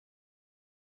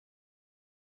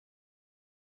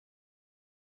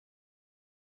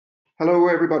Hello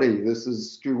everybody, this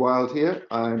is Stu Wild here.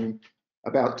 I'm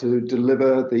about to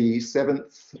deliver the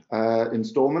 7th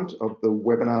installment of the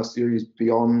webinar series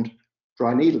Beyond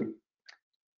Dry Needling.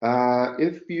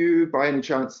 If you by any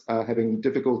chance are having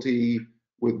difficulty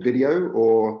with video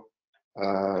or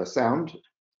sound,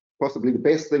 possibly the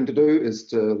best thing to do is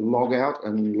to log out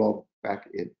and log back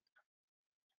in.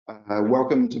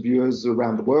 Welcome to viewers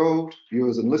around the world,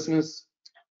 viewers and listeners.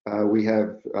 We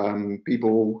have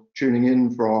people tuning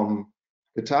in from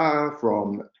Qatar,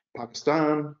 from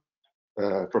Pakistan,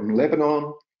 from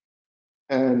Lebanon,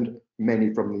 and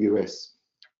many from the US.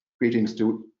 Greetings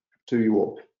to you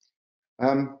all.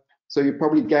 So you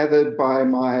probably gathered by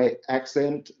my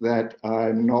accent that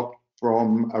I'm not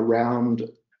from around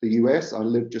the US. I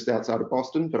live just outside of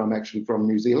Boston, but I'm actually from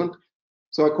New Zealand.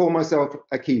 So I call myself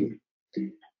a Kiwi.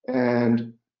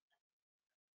 And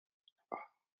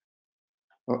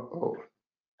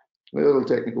little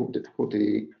technical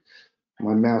difficulty.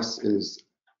 My mouse is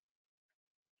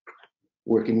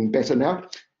working better now.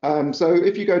 So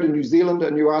if you go to New Zealand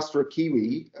and you ask for a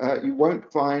kiwi, you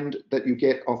won't find that you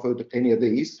get offered any of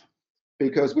these,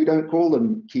 because we don't call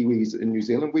them kiwis in New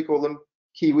Zealand, we call them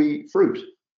kiwi fruit.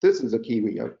 This is a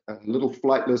kiwi, a little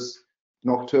flightless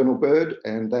nocturnal bird,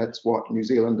 and that's what New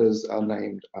Zealanders are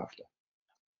named after.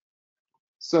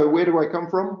 So where do I come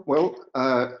from? Well,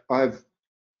 I've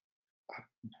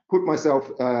put myself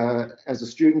as a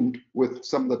student with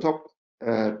some of the top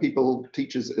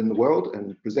teachers in the world,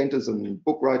 and presenters and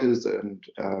book writers and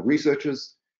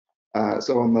researchers.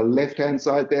 So on the left-hand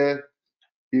side there,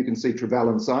 you can see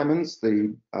Trevelyan Simons,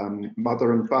 the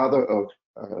mother and father of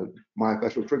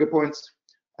myofascial trigger points.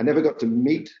 I never got to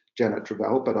meet Janet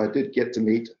Trevelyan, but I did get to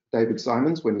meet David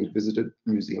Simons when he visited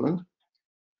New Zealand.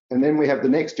 And then we have the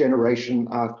next generation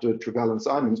after Trevelyan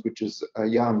Simons, which is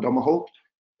Jan Dommerholt,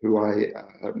 who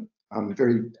I'm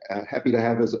very happy to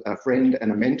have as a friend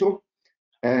and a mentor,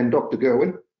 and Dr.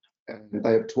 Gerwin, and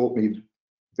they have taught me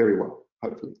very well,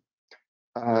 hopefully.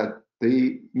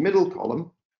 The middle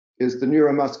column is the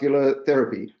neuromuscular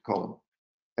therapy column.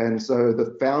 And so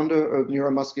the founder of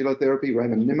neuromuscular therapy,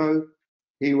 Raymond Nimmo,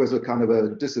 he was a kind of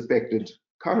a disaffected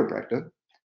chiropractor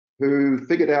who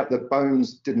figured out that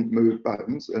bones didn't move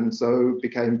bones, and so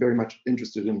became very much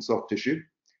interested in soft tissue.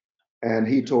 And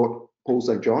he taught Paul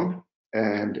St. John,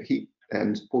 and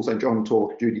Paul St. John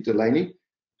taught Judy Delaney,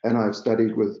 and I've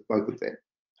studied with both of them.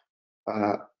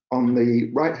 On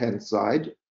the right-hand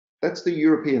side, that's the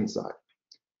European side.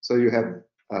 So you have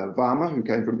Varma, who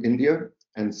came from India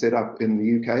and set up in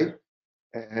the UK,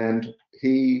 and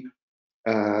he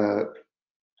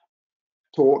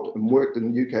taught and worked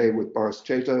in the UK with Boris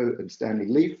Chato and Stanley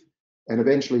Leaf, and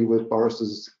eventually with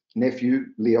Boris's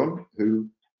nephew, Leon, who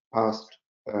passed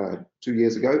 2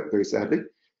 years ago, very sadly.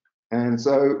 And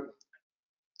so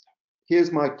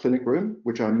here's my clinic room,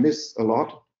 which I miss a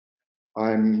lot.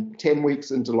 I'm 10 weeks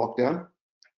into lockdown,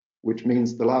 which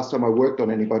means the last time I worked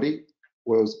on anybody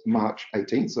was March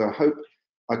 18th. So I hope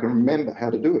I can remember how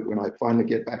to do it when I finally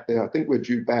get back there. I think we're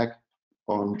due back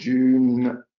on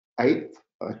June 8th.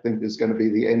 I think is going to be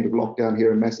the end of lockdown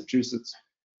here in Massachusetts.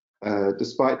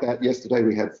 Despite that, yesterday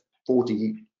we had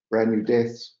 40 brand new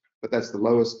deaths, but that's the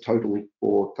lowest total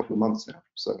for a couple of months now.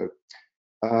 So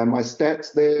my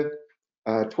stats there,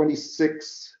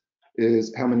 26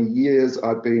 is how many years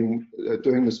I've been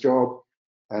doing this job,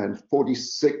 and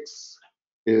 46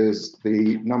 is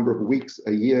the number of weeks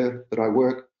a year that I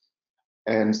work,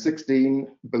 and 16,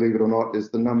 believe it or not, is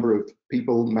the number of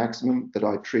people maximum that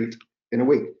I treat in a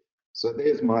week. So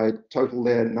there's my total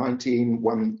there,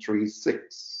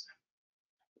 19,136.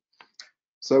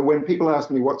 So when people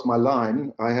ask me what's my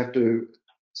line, I have to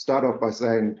start off by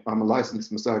saying I'm a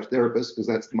licensed massage therapist, because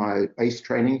that's my base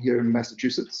training here in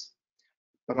Massachusetts.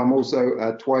 But I'm also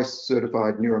a twice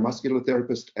certified neuromuscular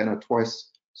therapist and a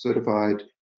twice certified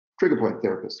trigger point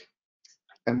therapist.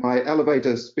 And my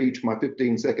elevator speech, my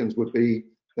 15 seconds, would be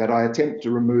that I attempt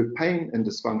to remove pain and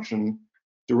dysfunction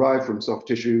derived from soft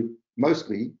tissue,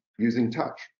 mostly using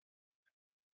touch.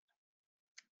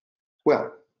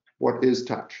 Well, what is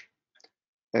touch?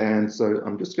 And so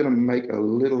I'm just going to make a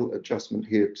little adjustment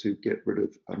here to get rid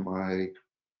of my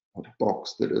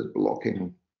box that is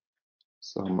blocking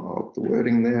some of the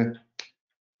wording there.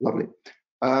 Lovely.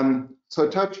 So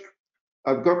touch,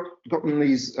 I've gotten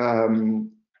these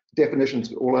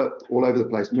definitions all over the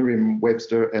place,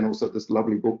 Merriam-Webster, and also this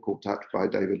lovely book called Touch by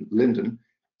David Linden.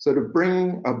 So to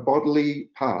bring a bodily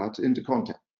part into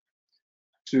contact,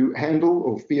 to handle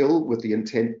or feel with the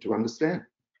intent to understand,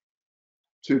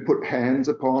 to put hands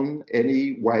upon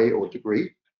any way or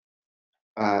degree.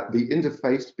 The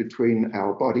interface between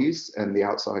our bodies and the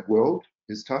outside world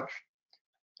is touch.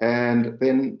 And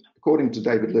then according to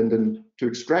David Linden, to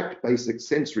extract basic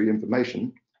sensory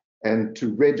information and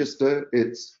to register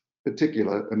its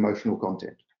particular emotional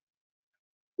content.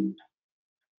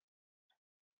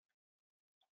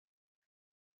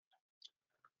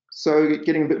 So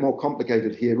getting a bit more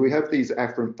complicated here, we have these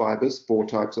afferent fibers, 4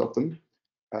 types of them.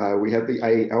 We have the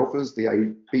A alphas, the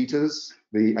A betas,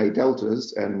 the A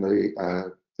deltas, and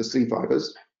the C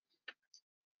fibers.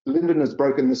 Linden has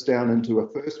broken this down into a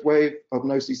first wave of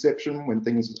nociception when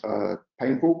things are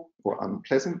painful or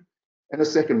unpleasant, and a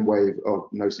second wave of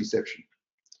nociception.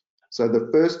 So the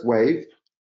first wave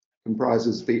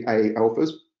comprises the A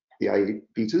alphas, the A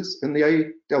betas, and the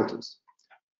A deltas.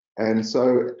 And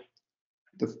so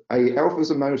the A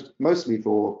alphas are mostly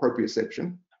for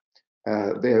proprioception.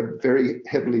 They're very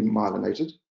heavily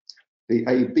myelinated. The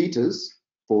A betas,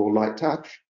 for light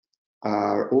touch,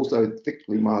 are also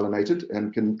thickly myelinated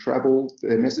and can travel,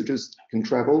 their messages can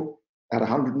travel at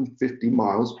 150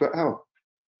 miles per hour.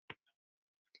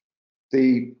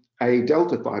 The A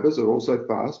delta fibers are also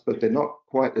fast, but they're not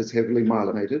quite as heavily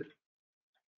myelinated.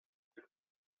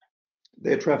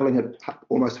 They're traveling at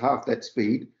almost half that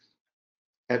speed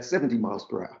at 70 miles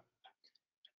per hour.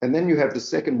 And then you have the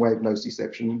second wave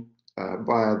nociception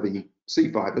via the C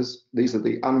fibers. These are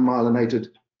the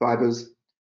unmyelinated fibers,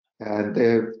 and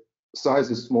their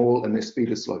size is small and their speed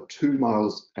is slow, 2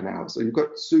 miles an hour. So you've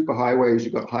got super highways,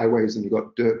 you've got highways, and you've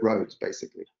got dirt roads,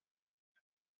 basically.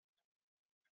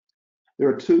 There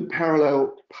are 2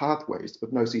 parallel pathways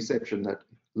of nociception that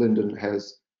Linden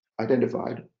has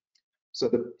identified. So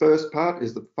the first part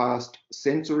is the fast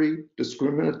sensory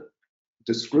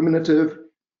discriminative,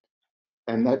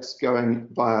 and that's going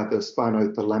via the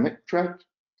spinothalamic tract.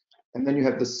 And then you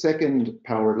have the second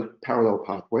parallel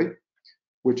pathway,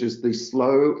 which is the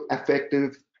slow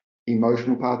affective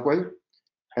emotional pathway.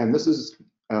 And this is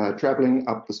traveling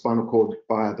up the spinal cord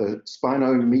via the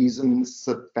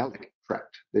spinomesencephalic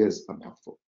tract. There's a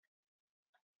mouthful.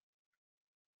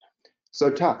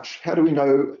 So touch, how do we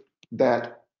know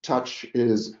that touch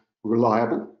is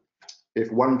reliable?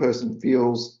 If one person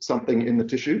feels something in the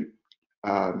tissue,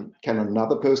 can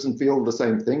another person feel the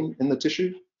same thing in the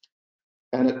tissue?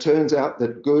 And it turns out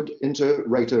that good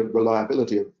inter-rater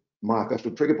reliability of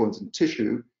myofascial trigger points in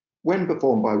tissue, when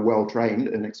performed by well-trained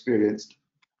and experienced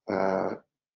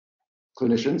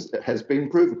clinicians, it has been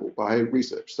provable by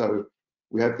research. So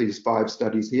we have these 5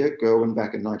 studies here, Gerwin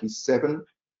back in '97,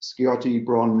 Schiotti,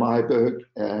 Braun, Myberg,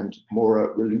 and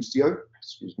Mora Relucio,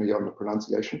 excuse me on the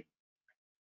pronunciation.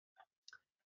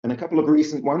 And a couple of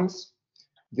recent ones.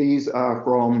 These are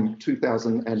from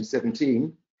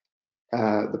 2017.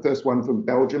 The first one from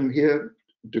Belgium here,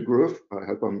 De Groef, I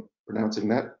hope I'm pronouncing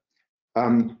that.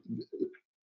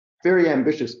 Very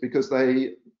ambitious because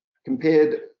they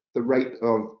compared the rate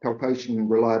of palpation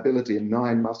reliability in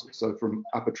 9 muscles. So from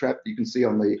upper trap, you can see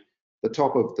on the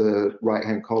top of the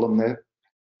right-hand column there,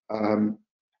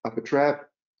 upper trap,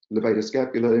 levator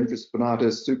scapula,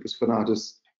 infraspinatus,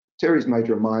 supraspinatus, teres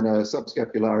major and minor,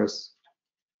 subscapularis,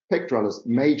 pectoralis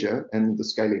major, and the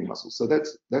scalene muscles. So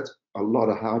that's a lot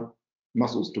of hard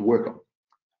muscles to work on.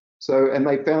 So, and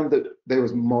they found that there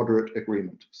was moderate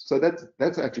agreement. So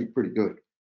that's actually pretty good.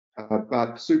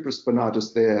 But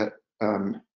supraspinatus there,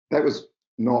 that was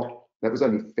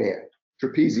only fair.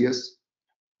 Trapezius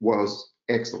was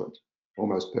excellent,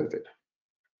 almost perfect.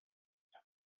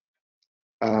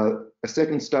 A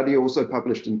second study also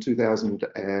published in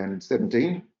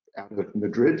 2017 out of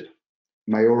Madrid,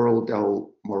 Mayoral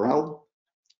del Moral.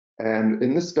 And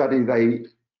in this study, they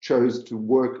chose to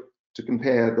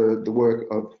compare the work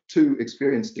of 2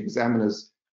 experienced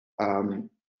examiners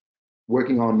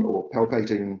working on or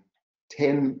palpating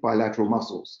 10 bilateral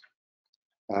muscles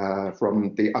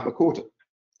from the upper quarter.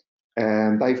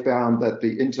 And they found that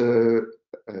the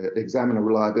inter-examiner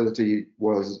reliability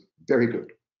was very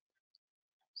good.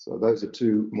 So those are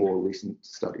 2 more recent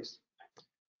studies.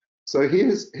 So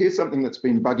here's something that's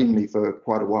been bugging me for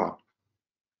quite a while.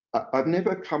 I've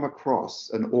never come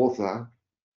across an author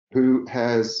who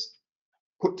has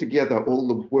put together all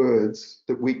the words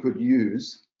that we could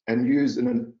use and use in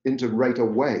an inter-rater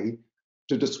way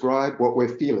to describe what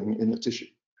we're feeling in the tissue.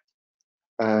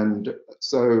 And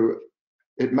so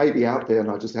it may be out there and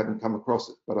I just haven't come across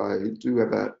it, but I do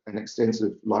have an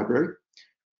extensive library.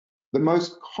 The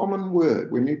most common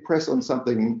word when you press on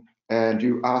something and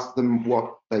you ask them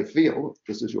what they feel,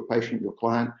 this is your patient, your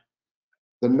client,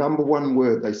 the #1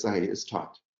 word they say is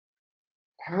tight.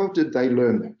 How did they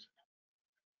learn that?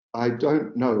 I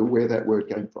don't know where that word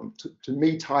came from. To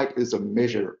me, tight is a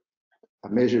measured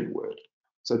word.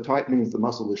 So tight means the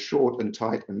muscle is short and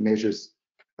tight and measures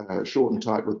short and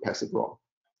tight with passive roll.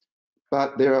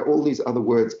 But there are all these other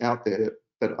words out there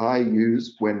that I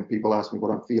use when people ask me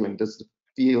what I'm feeling. Does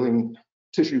the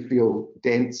tissue feel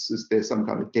dense? Is there some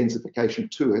kind of densification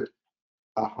to it?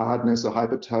 A hardness, a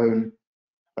hypertone,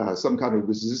 some kind of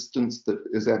resistance that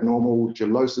is abnormal.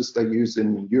 Gellosis they use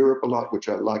in Europe a lot, which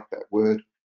I like that word.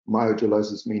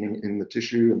 Myogellosis, meaning in the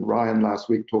tissue. And Ryan last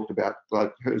week talked about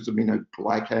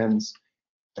glycosaminoglycans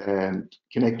and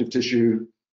connective tissue.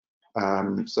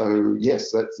 So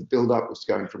yes, that's the build-up was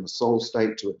going from a sol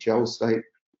state to a gel state.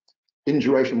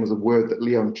 Induration was a word that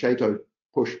Leon Chaito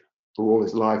pushed for all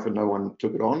his life and no one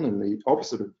took it on. And the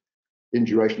opposite of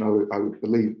induration, I would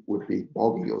believe, would be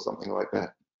boggy or something like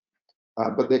that.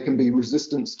 But there can be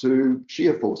resistance to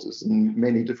shear forces in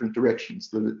many different directions.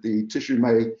 The tissue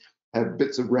may have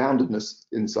bits of roundedness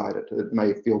inside it. It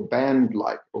may feel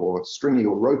band-like or stringy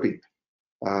or ropey.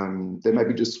 There may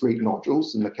be discrete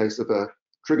nodules. In the case of a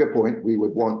trigger point, we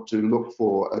would want to look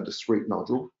for a discrete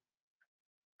nodule.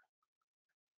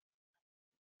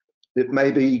 It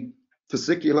may be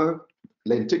fascicular,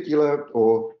 lenticular,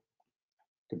 or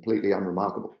completely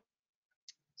unremarkable.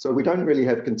 So we don't really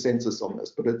have consensus on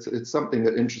this, but it's something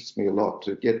that interests me a lot,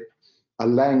 to get a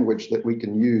language that we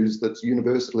can use that's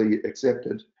universally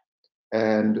accepted,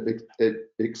 and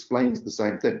it explains the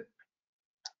same thing.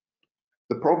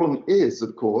 The problem is,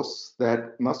 of course,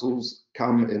 that muscles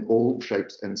come in all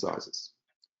shapes and sizes,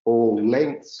 all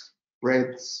lengths,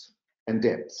 breadths, and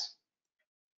depths.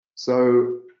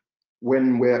 So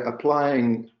when we're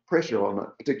applying pressure on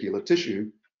a particular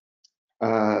tissue,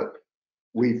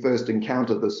 we first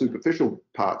encounter the superficial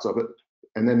parts of it,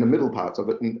 and then the middle parts of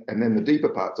it, and then the deeper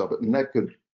parts of it, and they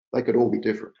could all be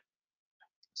different.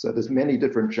 So there's many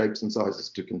different shapes and sizes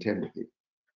to contend with here.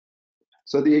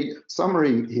 So the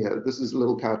summary here, this is a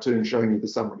little cartoon showing you the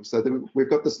summary. So we've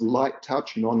got this light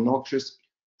touch, non-noxious,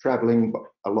 traveling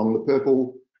along the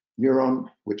purple neuron,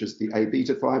 which is the A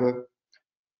beta fiber.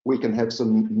 We can have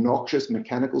some noxious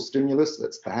mechanical stimulus,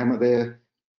 that's the hammer there,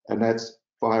 and that's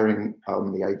firing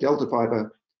on the A delta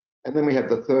fiber. And then we have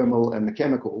the thermal and the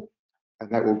chemical, and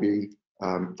that will be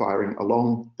firing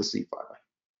along the C fiber.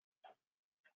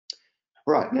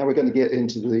 All right, now we're going to get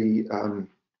into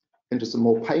into some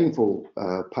more painful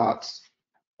parts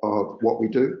of what we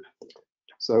do.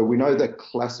 So we know the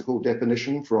classical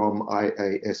definition from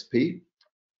IASP.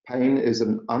 Pain is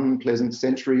an unpleasant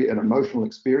sensory and emotional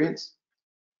experience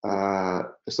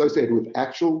associated with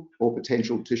actual or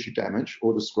potential tissue damage,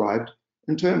 or described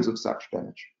in terms of such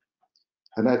damage.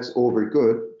 And that's all very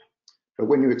good. But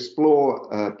when you explore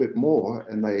a bit more,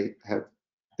 and they have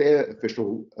their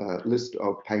official list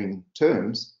of pain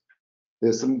terms,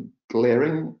 there's some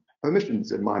glaring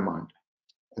omissions in my mind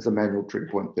as a manual trigger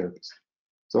point therapist.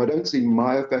 So I don't see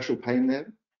myofascial pain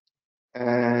there,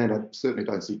 and I certainly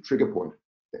don't see trigger point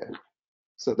there.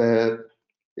 So they're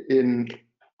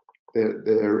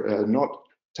not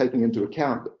taking into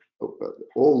account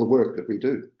all the work that we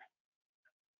do.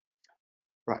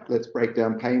 Right, let's break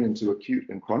down pain into acute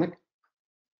and chronic.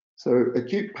 So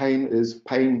acute pain is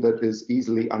pain that is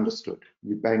easily understood.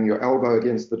 You bang your elbow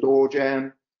against the door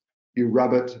jamb, you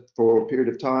rub it for a period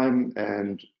of time,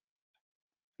 and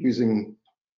using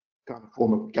kind of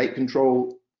form of gate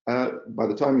control, by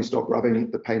the time you stop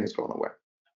rubbing, the pain has gone away.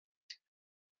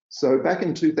 So back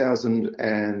in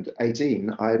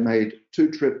 2018, I made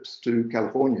 2 trips to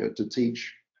California to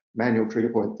teach manual trigger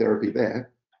point therapy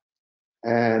there.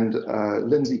 And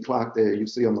Lindsay Clark there, you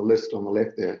see on the list on the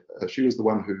left there, she was the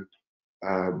one who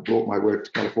brought my work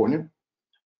to California.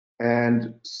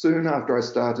 And soon after I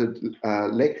started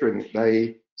lecturing,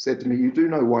 they said to me, "You do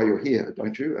know why you're here,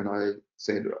 don't you?" And I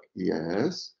said,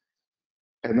 "Yes."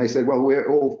 And they said, "Well, we're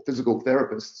all physical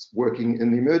therapists working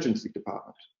in the emergency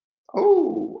department."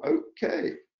 Oh,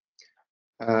 okay.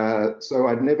 So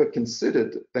I'd never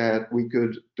considered that we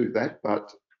could do that,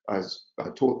 but I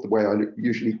taught the way I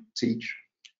usually teach.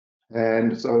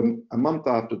 And so a month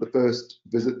after the first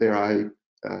visit there, I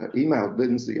emailed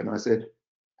Lindsay and I said,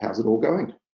 "How's it all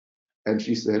going?" And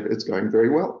she said, "It's going very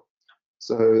well."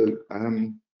 So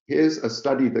here's a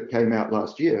study that came out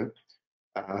last year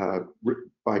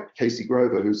by Casey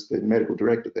Grover, who's the medical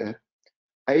director there.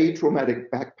 Atraumatic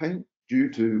back pain due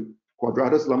to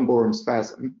quadratus lumborum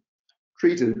spasm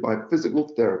treated by physical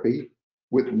therapy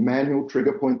with manual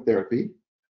trigger point therapy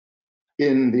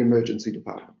in the emergency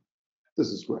department.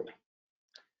 This is great.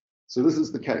 So this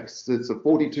is the case. It's a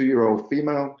 42-year-old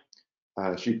female.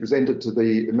 She presented to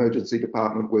the emergency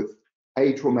department with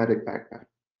atraumatic back pain.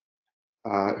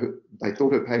 They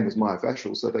thought her pain was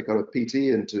myofascial, so they got a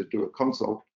PT in to do a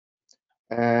consult.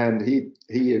 And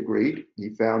he agreed. He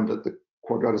found that the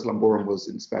quadratus lumborum was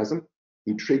in spasm.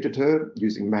 He treated her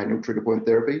using manual trigger point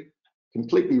therapy,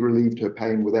 completely relieved her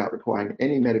pain without requiring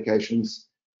any medications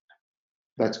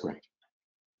That's great.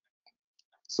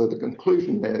 So the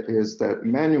conclusion there is that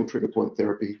manual trigger point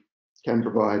therapy can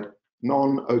provide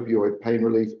non-opioid pain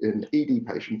relief in ED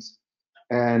patients,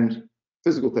 and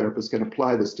physical therapists can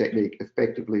apply this technique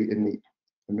effectively in the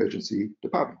emergency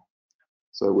department.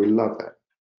 So we love that.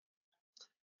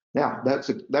 Now,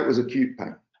 that was acute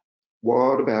pain.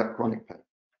 What about chronic pain?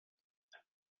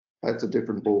 That's a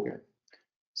different ballgame.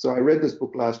 So I read this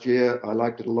book last year. I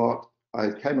liked it a lot. I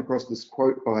came across this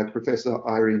quote by Professor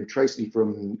Irene Tracy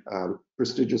from a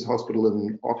prestigious hospital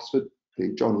in Oxford,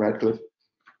 the John Radcliffe.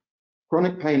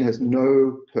 Chronic pain has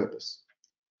no purpose.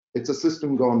 It's a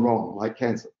system gone wrong, like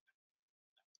cancer.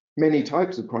 Many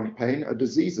types of chronic pain are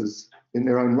diseases in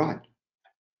their own right,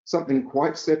 something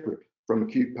quite separate from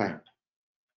acute pain.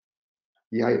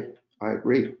 Yay, I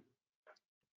agree.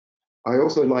 I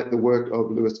also like the work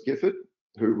of Lewis Gifford,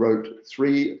 who wrote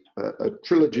a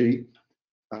trilogy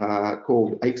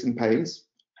called Aches and Pains,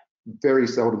 very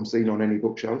seldom seen on any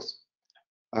bookshelves.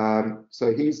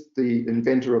 So he's the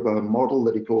inventor of a model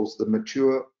that he calls the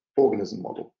mature organism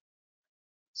model.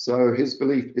 So his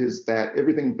belief is that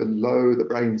everything below the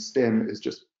brain stem is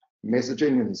just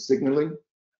messaging and signaling,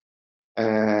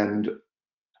 and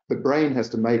the brain has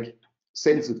to make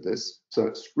sense of this, so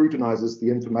it scrutinizes the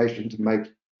information to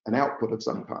make an output of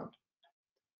some kind.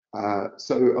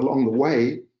 So along the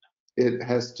way, it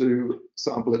has to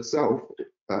sample itself,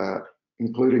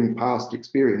 including past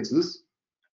experiences,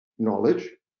 knowledge,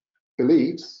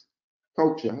 beliefs,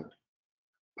 culture,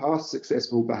 past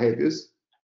successful behaviors,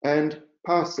 and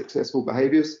past successful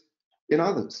behaviors in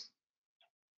others.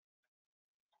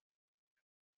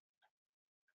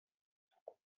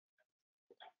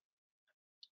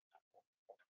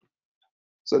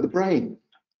 So the brain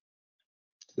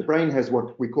has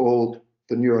what we call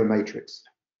the neuromatrix,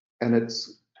 and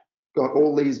it's got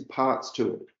all these parts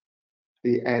to it: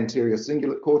 the anterior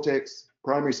cingulate cortex,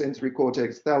 primary sensory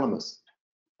cortex, thalamus,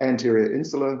 anterior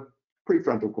insular,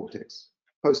 prefrontal cortex,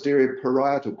 posterior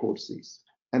parietal cortices,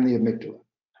 and the amygdala.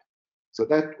 So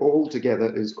that all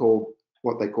together is called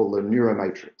what they call the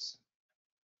neuromatrix.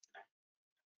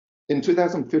 In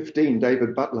 2015,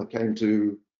 David Butler came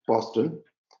to Boston,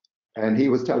 and he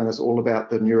was telling us all about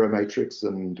the neuromatrix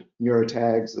and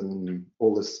neurotags and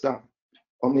all this stuff.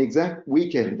 On the exact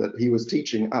weekend that he was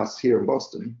teaching us here in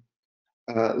Boston,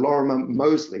 Lorimer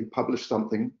Moseley published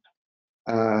something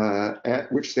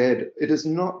which said, it is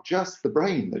not just the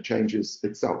brain that changes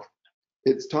itself.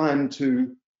 It's time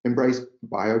to embrace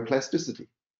bioplasticity.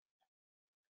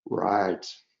 Right.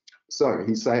 So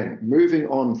he's saying, moving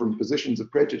on from positions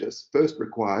of prejudice first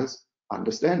requires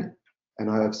understanding. And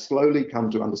I have slowly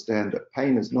come to understand that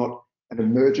pain is not an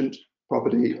emergent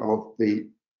property of the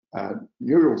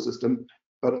neural system,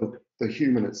 but of the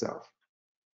human itself.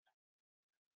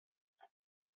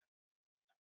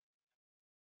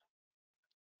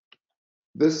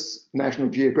 This National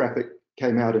Geographic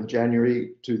came out in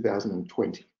January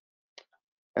 2020,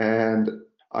 and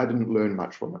I didn't learn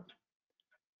much from it.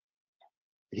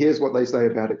 Here's what they say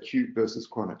about acute versus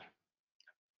chronic.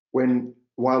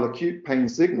 While acute pain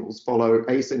signals follow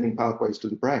ascending pathways to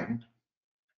the brain,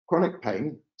 chronic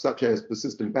pain, such as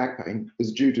persistent back pain,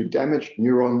 is due to damaged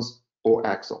neurons or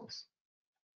axons.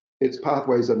 Its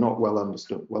pathways are not well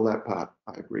understood. Well, that part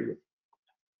I agree with.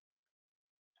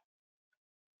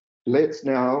 Let's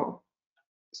now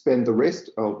spend the rest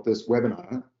of this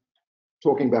webinar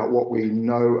talking about what we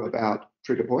know about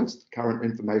trigger points, current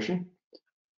information,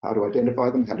 how to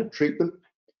identify them, how to treat them,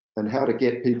 and how to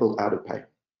get people out of pain.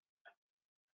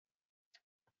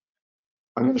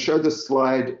 I'm going to show this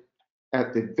slide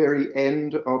at the very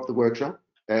end of the workshop,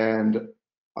 and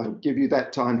I'll give you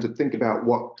that time to think about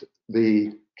what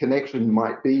the connection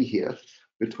might be here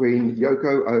between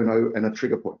Yoko Ono and a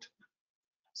trigger point.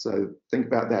 So think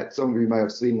about that. Some of you may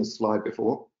have seen this slide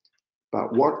before,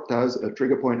 but what does a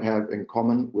trigger point have in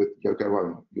common with Yoko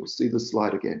Ono? You'll see this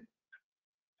slide again.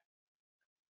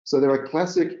 So there are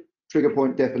classic trigger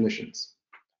point definitions.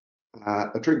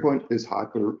 A trigger point is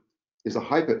a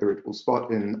hyper-irritable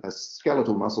spot in a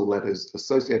skeletal muscle that is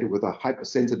associated with a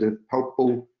hypersensitive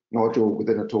palpable nodule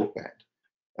within a torque band.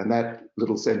 And that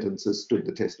little sentence has stood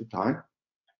the test of time.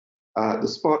 The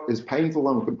spot is painful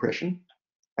on compression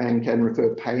and can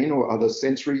refer pain or other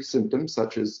sensory symptoms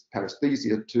such as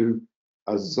paresthesia to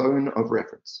a zone of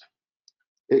reference.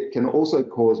 It can also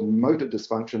cause motor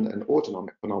dysfunction and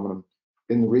autonomic phenomenon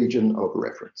in the region of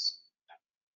reference.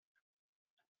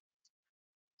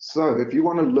 So if you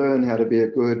want to learn how to be a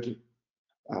good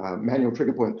manual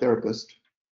trigger point therapist,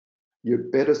 you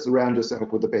better surround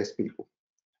yourself with the best people.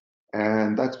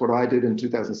 And that's what I did in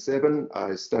 2007.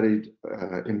 I studied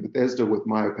in Bethesda with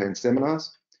MyoPain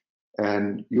seminars.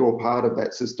 And you're part of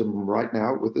that system right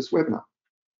now with this webinar.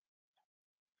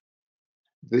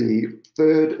 The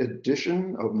third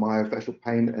edition of Myofascial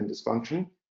Pain and Dysfunction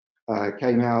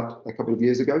came out a couple of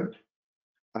years ago.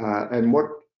 And what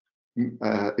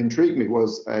intrigued me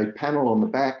was a panel on the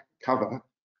back cover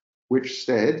which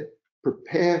said,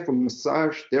 "Prepare for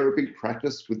massage therapy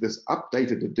practice with this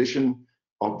updated edition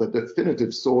of the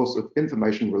definitive source of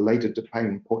information related to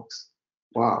pain points."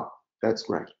 Wow, that's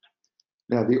great.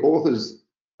 Now, the authors,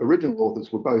 original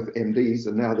authors, were both MDs,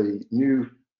 and now the new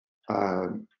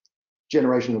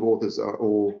generation of authors are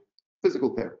all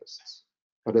physical therapists.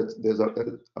 But there's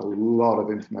a lot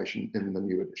of information in the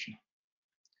new edition.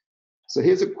 So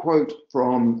here's a quote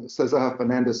from Cesar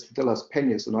Fernandez de las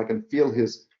Peñas, and I can feel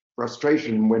his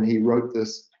frustration when he wrote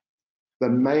this. "The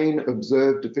main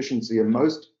observed deficiency in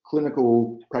most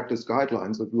clinical practice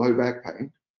guidelines of low back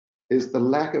pain is the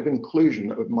lack of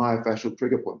inclusion of myofascial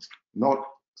trigger points, not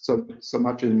so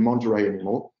much in Monterey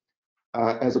anymore,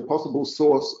 as a possible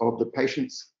source of the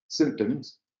patient's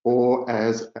symptoms or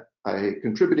as a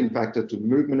contributing factor to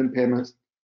movement impairment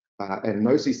and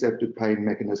nociceptive pain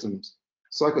mechanisms,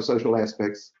 psychosocial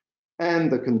aspects,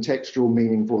 and the contextual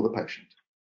meaning for the patient."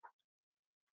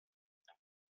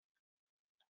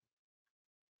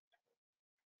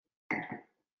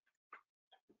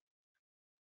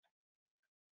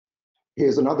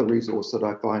 Here's another resource that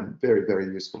I find very, very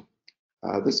useful.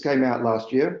 This came out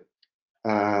last year.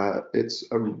 It's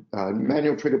a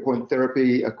manual trigger point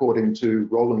therapy according to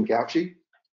Roland Gauci,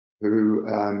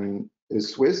 who is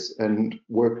Swiss and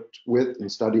worked with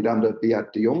and studied under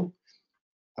Beat de Jong.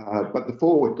 But the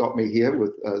forward got me here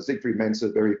with Siegfried Menzer,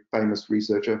 a very famous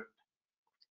researcher.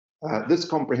 This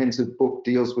comprehensive book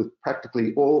deals with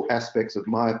practically all aspects of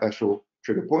myofascial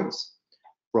trigger points,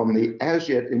 from the as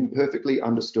yet imperfectly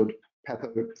understood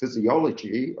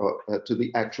pathophysiology to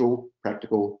the actual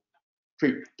practical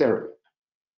therapy.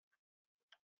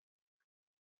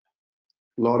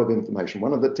 A lot of information.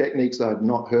 One of the techniques I'd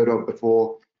not heard of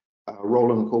before,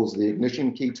 Roland calls the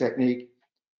ignition key technique.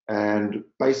 And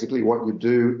basically what you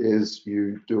do is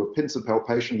you do a pincer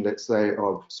palpation, let's say,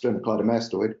 of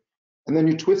sternocleidomastoid, and then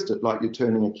you twist it like you're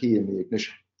turning a key in the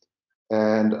ignition.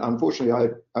 And unfortunately,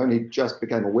 I only just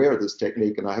became aware of this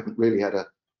technique, and I haven't really had a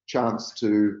chance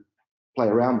to play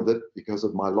around with it because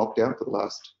of my lockdown for the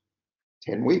last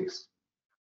 10 weeks.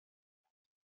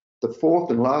 The fourth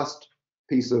and last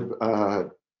piece of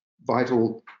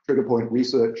vital trigger point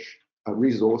research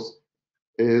resource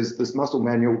is this muscle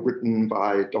manual written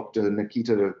by Dr.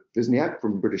 Nikita Wisniak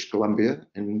from British Columbia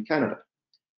in Canada.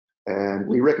 And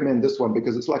we recommend this one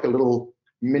because it's like a little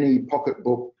mini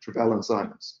pocketbook Trevelyan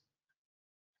Simons.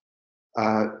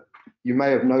 You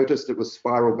may have noticed it was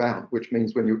spiral bound, which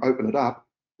means when you open it up,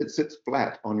 it sits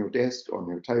flat on your desk, on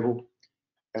your table.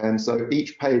 And so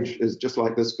each page is just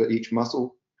like this for each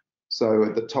muscle. So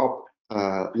at the top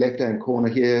left-hand corner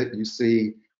here, you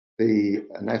see the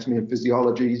anatomy and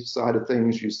physiology side of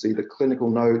things. You see the clinical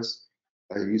notes.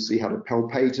 You see how to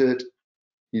palpate it.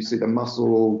 You see the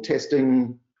muscle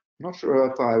testing. I'm not sure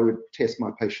if I would test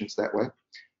my patients that way.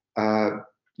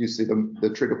 You see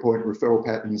the trigger point referral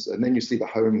patterns, and then you see the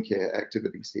home care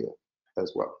activities here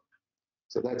as well.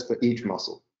 So that's for each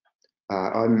muscle.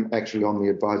 I'm actually on the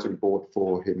advisory board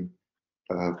for him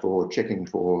for checking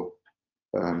for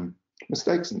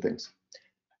mistakes and things.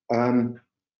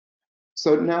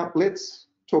 So now let's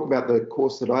talk about the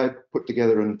course that I put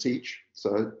together and teach.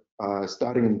 So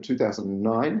starting in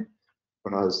 2009,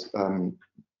 when I was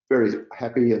very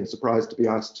happy and surprised to be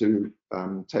asked to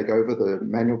take over the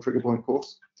manual trigger point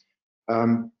course.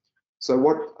 So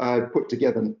what I put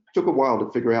together, took a while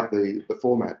to figure out the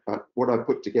format, but what I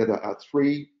put together are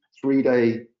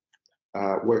three-day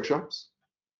workshops.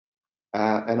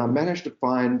 And I managed to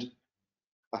find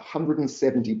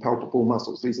 170 palpable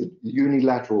muscles. These are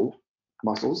unilateral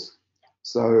muscles.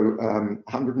 So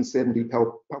 170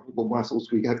 palpable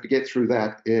muscles, we have to get through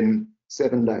that in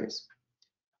 7 days.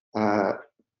 A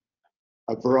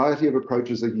variety of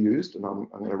approaches are used, and I'm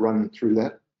going to run through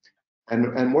that.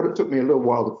 And what it took me a little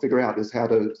while to figure out is how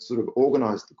to sort of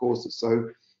organize the courses. So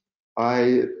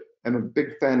I am a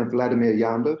big fan of Vladimir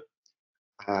Janda.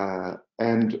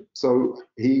 And so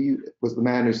he was the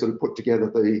man who sort of put together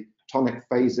the tonic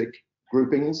phasic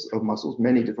groupings of muscles,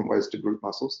 many different ways to group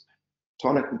muscles.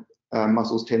 Tonic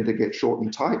muscles tend to get short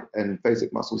and tight, and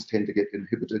phasic muscles tend to get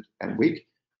inhibited and weak.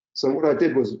 So what I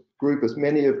did was group as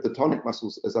many of the tonic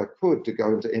muscles as I could to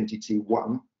go into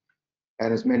MTT1,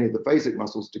 and as many of the phasic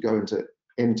muscles to go into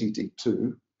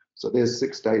MTT2. So there's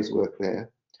 6 days worth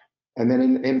there. And then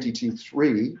in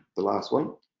MTT3, the last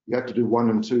one, you have to do 1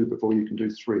 and 2 before you can do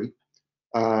 3,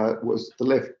 was the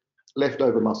left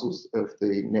leftover muscles of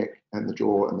the neck and the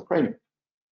jaw and the cranium.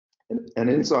 And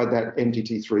inside that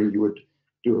MTT3, you would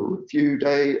do a review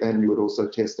day, and you would also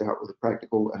test out with a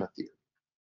practical and a theory.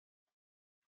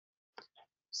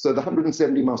 So the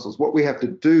 170 muscles, what we have to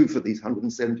do for these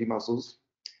 170 muscles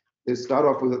is start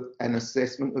off with an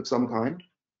assessment of some kind.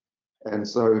 And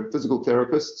so physical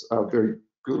therapists are very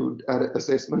good at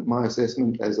assessment. My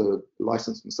assessment as a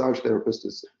licensed massage therapist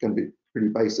is going to be pretty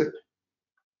basic.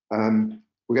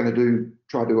 We're going to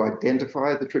try to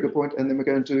identify the trigger point, and then we're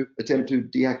going to attempt to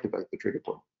deactivate the trigger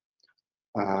point.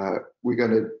 We're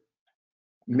going to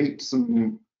meet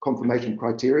some confirmation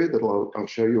criteria that I'll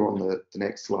show you on the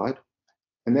next slide.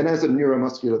 And then as a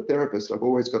neuromuscular therapist, I've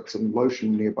always got some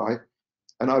lotion nearby,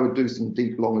 and I would do some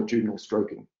deep longitudinal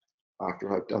stroking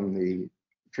after I've done the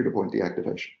trigger point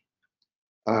deactivation.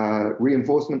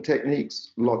 Reinforcement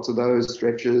techniques, lots of those,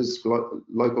 stretches,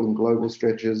 local and global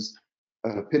stretches,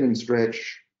 pin and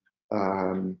stretch,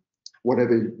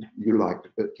 whatever you like,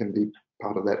 that can be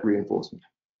part of that reinforcement.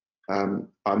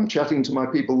 I'm chatting to my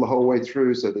people the whole way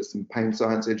through, so there's some pain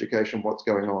science education, what's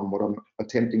going on, what I'm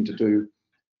attempting to do.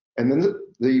 And then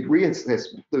the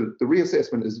reassessment, the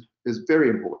reassessment is very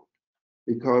important,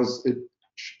 because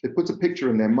it puts a picture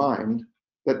in their mind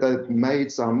that they've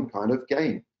made some kind of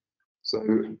gain.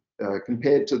 So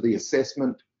compared to the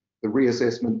assessment, the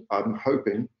reassessment, I'm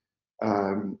hoping,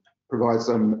 provides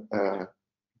some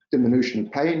diminution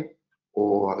of pain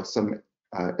or some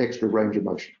extra range of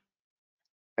motion.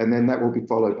 And then that will be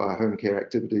followed by a home care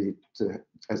activity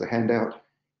as a handout.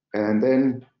 And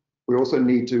then we also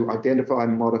need to identify,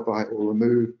 modify, or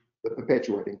remove the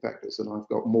perpetuating factors. And I've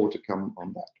got more to come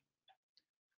on that.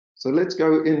 So let's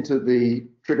go into the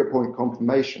trigger point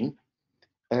confirmation.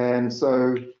 And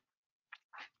so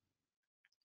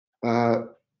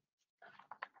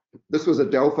this was a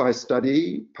Delphi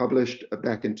study published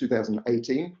back in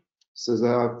 2018.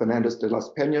 Cesar Fernandez de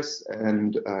las Peñas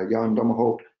and Jan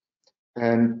Dommerholt.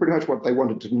 And pretty much what they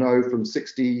wanted to know from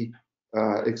 60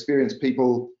 experienced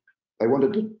people, they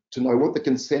wanted to know what the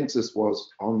consensus was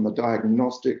on the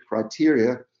diagnostic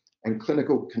criteria and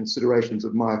clinical considerations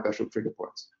of myofascial trigger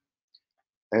points.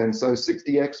 And so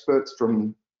 60 experts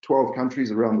from 12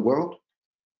 countries around the world,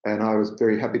 and I was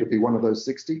very happy to be one of those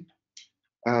 60.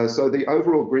 So the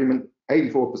overall agreement,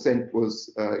 84%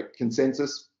 was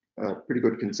consensus, pretty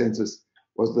good consensus,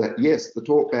 was that yes, the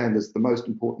torque band is the most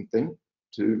important thing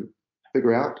to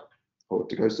figure out or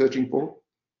to go searching for.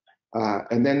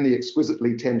 And then the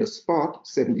exquisitely tender spot,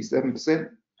 77%.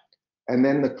 And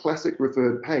then the classic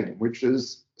referred pain, which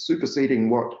is superseding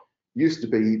what used to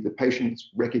be the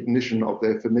patient's recognition of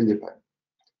their familiar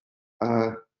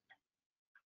pain.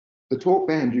 The torque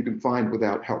band you can find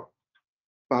without help,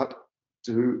 but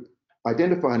to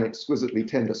identify an exquisitely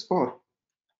tender spot,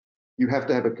 you have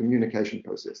to have a communication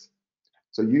process.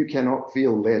 So you cannot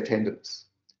feel their tenderness.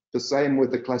 The same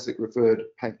with the classic referred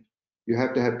pain. You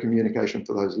have to have communication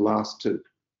for those last two.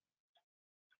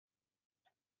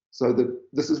 So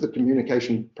this is the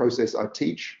communication process I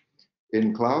teach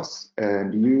in class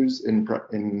and use in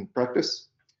practice.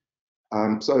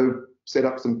 So set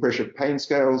up some pressure pain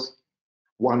scales.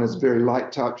 1 is very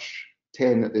light touch,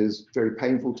 10 is very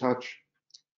painful touch.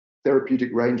 Therapeutic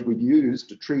range we'd use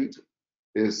to treat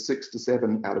is 6 to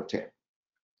 7 out of 10.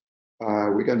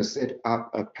 We're going to set up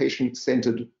a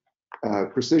patient-centered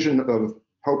precision of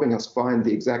helping us find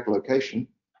the exact location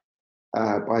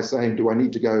by saying, do I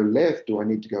need to go left? Do I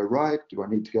need to go right? Do I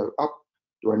need to go up?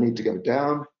 Do I need to go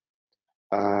down?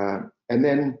 And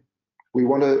then we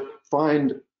want to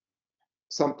find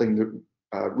something that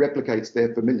replicates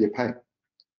their familiar pain.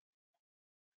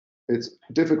 It's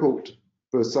difficult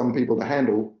for some people to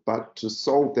handle, but to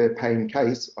solve their pain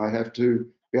case, I have to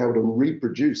be able to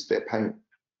reproduce their pain.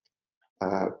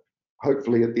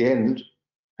 Hopefully at the end,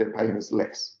 their pain is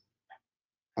less.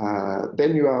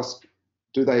 Then you ask,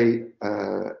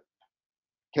 can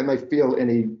they feel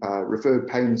any referred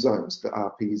pain zones? The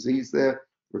RPZs there,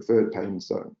 referred pain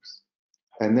zones.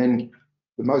 And then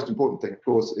the most important thing, of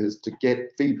course, is to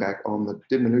get feedback on the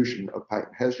diminution of pain.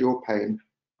 Has your pain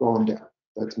gone down?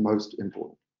 That's most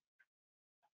important.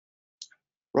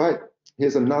 Right,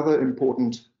 here's another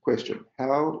important question.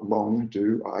 How long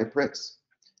do I press?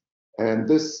 And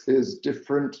this is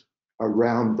different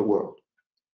around the world.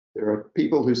 There are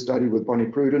people who study with Bonnie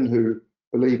Pruden who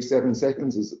believe 7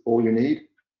 seconds is all you need.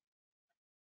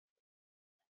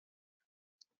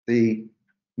 The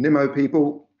NIMO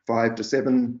people, 5 to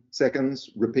 7 seconds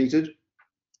repeated.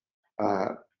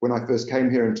 When I first came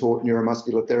here and taught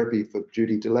neuromuscular therapy for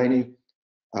Judy Delaney,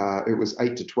 it was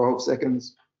 8 to 12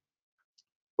 seconds.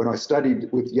 When I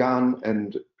studied with Jan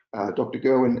and Dr.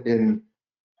 Gerwin in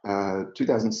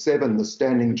 2007, the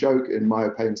standing joke in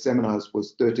myopane seminars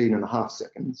was 13.5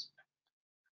 seconds.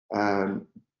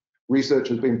 Research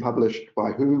has been published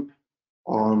by WHO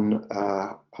on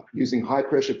using high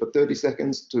pressure for 30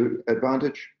 seconds to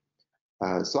advantage.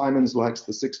 Simons likes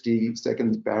the 60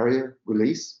 seconds barrier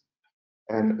release,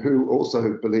 and WHO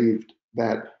also believed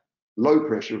that low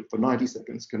pressure for 90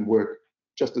 seconds can work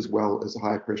just as well as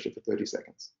high pressure for 30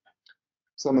 seconds.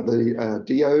 Some of the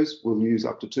DOs will use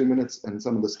up to 2 minutes, and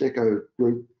some of the STECO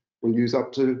group will use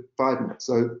up to 5 minutes.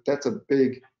 So that's a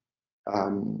big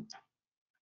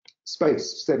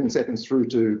space, 7 seconds through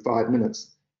to 5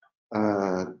 minutes.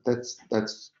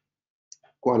 That's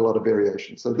quite a lot of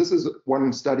variation. So this is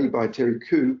one study by Terry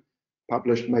Koo,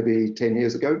 published maybe 10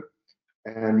 years ago,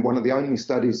 and one of the only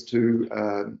studies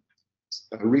to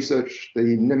research the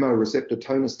pneumoreceptor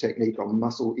tonus technique on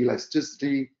muscle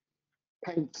elasticity,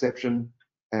 pain perception,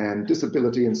 and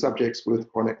disability in subjects with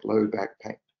chronic low back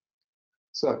pain.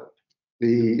 So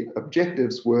the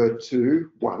objectives were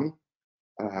to, one,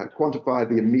 quantify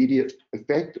the immediate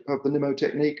effect of the pneumo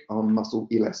technique on muscle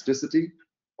elasticity,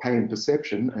 pain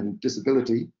perception, and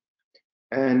disability,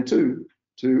 and two,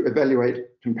 to evaluate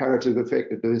comparative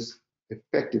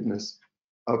effectiveness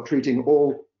of treating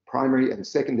all primary and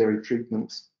secondary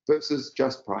treatments versus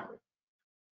just primary.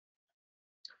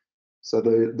 So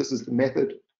this is the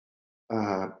method.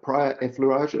 Prior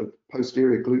effleurage of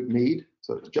posterior glute med,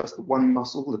 so it's just the one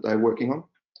muscle that they're working on,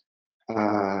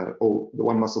 or the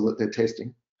one muscle that they're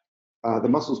testing. The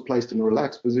muscle's placed in a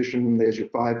relaxed position. There's your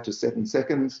 5 to 7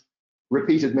 seconds,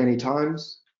 repeated many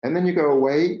times, and then you go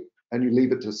away and you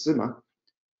leave it to simmer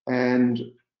and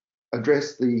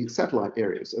address the satellite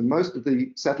areas. And most of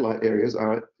the satellite areas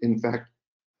are, in fact,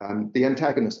 the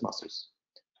antagonist muscles.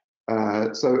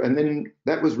 And then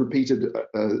that was repeated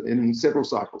in several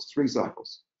cycles, 3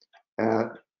 cycles,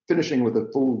 finishing with a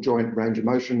full joint range of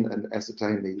motion and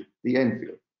ascertain the end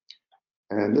field.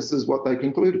 And this is what they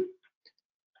concluded.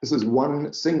 This is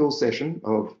one single session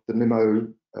of the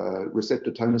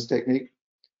pneumoreceptor tonus technique,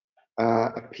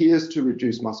 appears to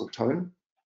reduce muscle tone,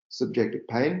 subjective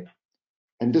pain,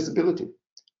 and disability,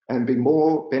 and be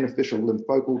more beneficial than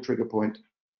focal trigger point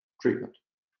treatment.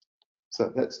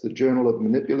 So that's the Journal of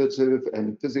Manipulative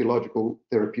and Physiological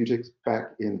Therapeutics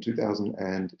back in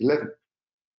 2011.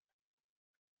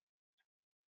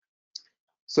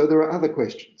 So there are other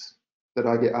questions that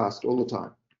I get asked all the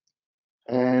time.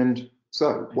 And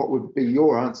so what would be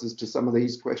your answers to some of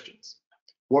these questions?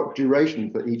 What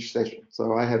duration for each session?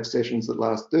 So I have sessions that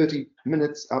last 30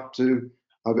 minutes up to,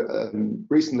 I've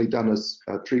recently done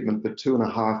a treatment for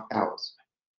 2.5 hours.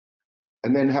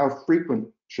 And then how frequent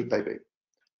should they be?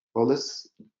 Well, this,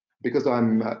 because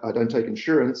I don't take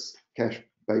insurance,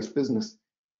 cash-based business,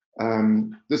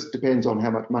 this depends on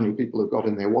how much money people have got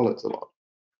in their wallets a lot.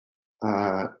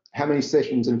 How many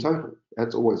sessions in total?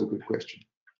 That's always a good question.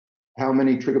 How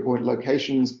many trigger point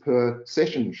locations per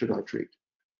session should I treat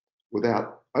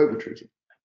without over-treating?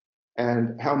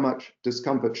 And how much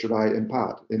discomfort should I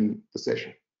impart in the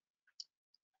session?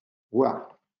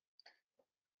 Well,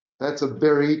 that's a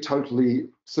very totally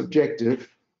subjective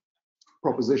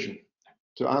proposition.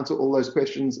 To answer all those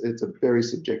questions, it's a very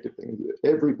subjective thing.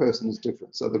 Every person is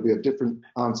different, so there'll be a different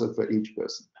answer for each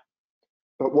person.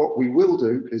 But what we will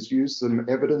do is use some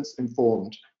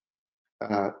evidence-informed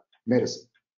medicine.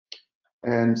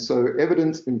 And so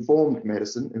evidence-informed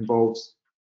medicine involves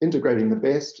integrating the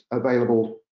best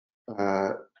available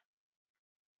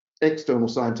external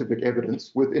scientific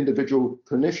evidence with individual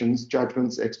clinicians'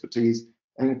 judgments, expertise,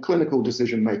 and clinical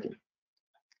decision-making.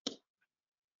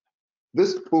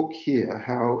 This book here,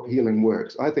 How Healing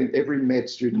Works, I think every med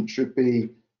student should be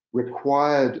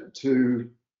required to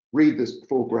read this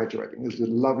before graduating. This is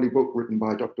a lovely book written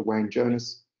by Dr. Wayne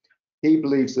Jonas. He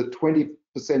believes that 20%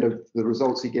 of the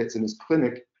results he gets in his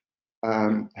clinic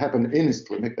happen in his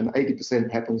clinic, and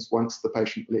 80% happens once the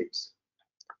patient leaves.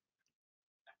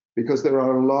 Because there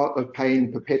are a lot of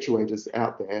pain perpetuators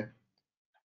out there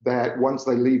that once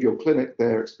they leave your clinic,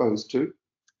 they're exposed to.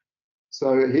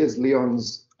 So here's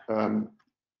Leon's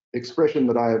expression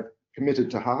that I have committed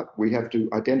to heart. We have to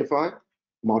identify,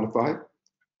 modify,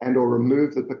 and or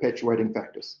remove the perpetuating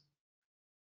factors,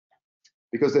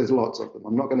 because there's lots of them.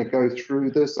 I'm not going to go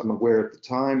through this. I'm aware of the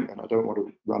time and I don't want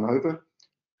to run over,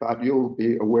 but you'll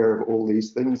be aware of all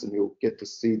these things and you'll get to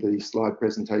see the slide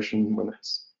presentation when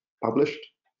it's published.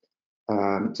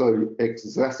 So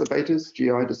exacerbators,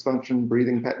 GI dysfunction,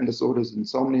 breathing pattern disorders,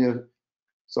 insomnia,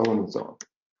 so on and so on.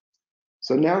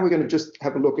 So now we're going to just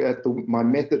have a look at my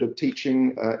method of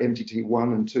teaching MTT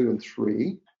 1 and 2 and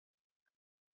 3.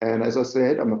 And as I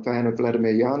said, I'm a fan of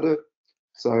Vladimir Janda.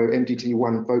 So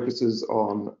MTT1 focuses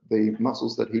on the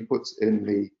muscles that he puts in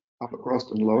the upper cross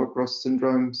and lower cross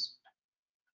syndromes.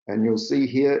 And you'll see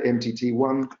here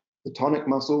MTT1, the tonic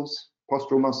muscles,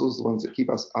 postural muscles, the ones that keep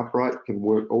us upright, can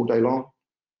work all day long.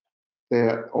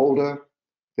 They're older,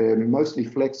 they're mostly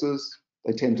flexors,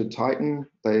 they tend to tighten,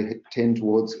 they tend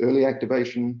towards early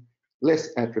activation, less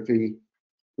atrophy,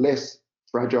 less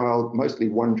fragile, mostly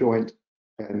one joint,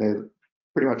 and they're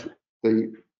pretty much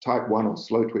the type 1 or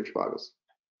slow twitch fibers.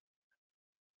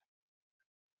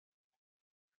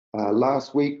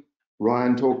 Last week,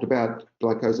 Ryan talked about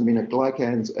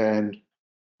glycosaminoglycans and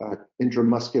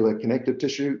intramuscular connective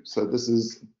tissue. So this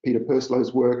is Peter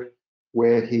Perslow's work,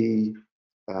 where he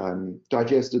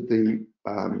digested the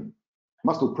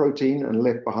muscle protein and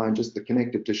left behind just the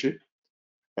connective tissue.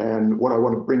 And what I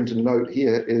want to bring to note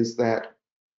here is that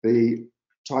the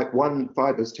type 1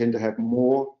 fibers tend to have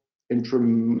more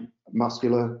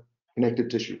intramuscular connective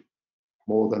tissue,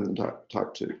 more than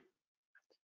type 2.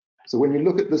 So when you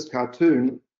look at this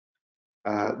cartoon,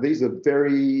 these are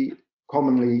very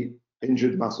commonly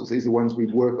injured muscles. These are ones we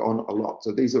work on a lot.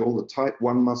 So these are all the type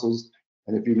 1 muscles.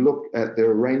 And if you look at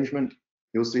their arrangement,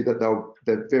 you'll see that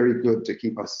they're very good to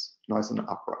keep us nice and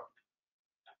upright.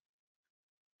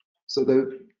 So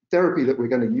the therapy that we're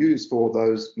going to use for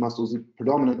those muscles is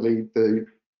predominantly the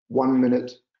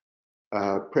 1-minute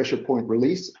pressure point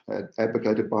release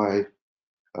advocated by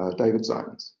David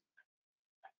Simons.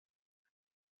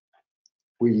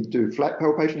 We do flat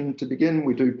palpation to begin,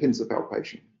 we do pincer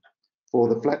palpation. For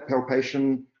the flat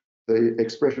palpation, the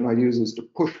expression I use is to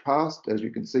push past, as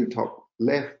you can see, top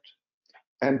left,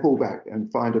 and pull back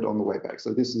and find it on the way back.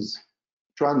 So this is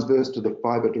transverse to the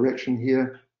fiber direction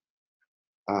here.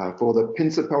 For the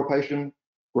pincer palpation,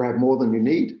 grab more than you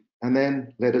need and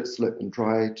then let it slip and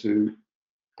try to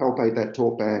palpate that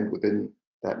taut band within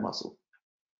that muscle.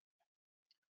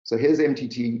 So here's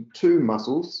MTT2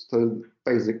 muscles, so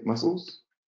basic muscles.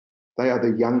 They are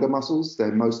the younger muscles,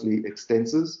 they're mostly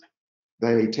extensors.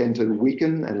 They tend to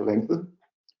weaken and lengthen.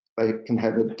 They can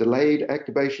have a delayed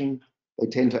activation. They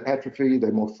tend to atrophy,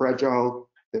 they're more fragile.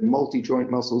 They're multi-joint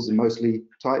muscles and mostly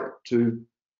type 2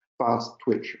 fast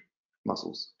twitch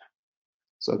muscles.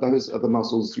 So those are the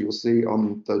muscles you'll see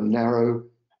on the narrow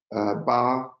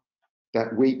bar,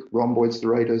 that weak rhomboid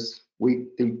serratus,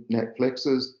 weak deep neck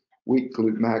flexors, weak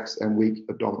glute max, and weak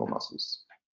abdominal muscles.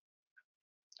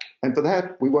 And for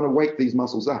that, we want to wake these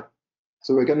muscles up.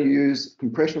 So we're going to use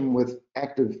compression with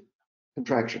active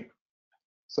contraction.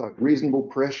 So reasonable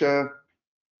pressure,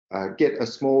 get a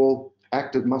small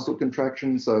active muscle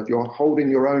contraction. So if you're holding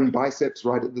your own biceps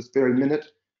right at this very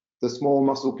minute, the small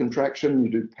muscle contraction, you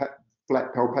do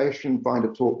flat palpation, find a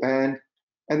taut band,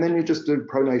 and then you just do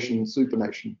pronation,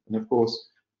 supination. And of course,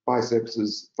 biceps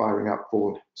is firing up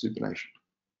for supination.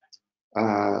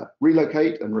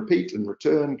 Relocate and repeat and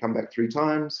return, come back 3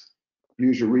 times,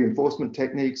 use your reinforcement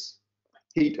techniques,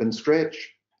 heat and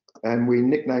stretch, and we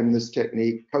nickname this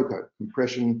technique COCO,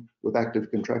 compression with active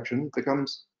contraction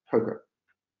becomes COCO.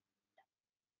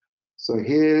 So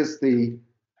here's the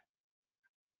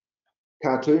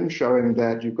cartoon showing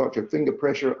that you've got your finger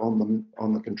pressure on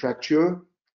the contracture,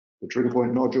 the trigger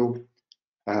point nodule,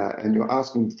 and you're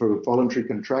asking for voluntary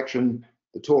contraction.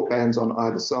 The taut bands on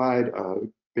either side are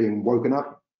being woken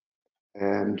up,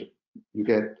 and you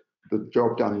get the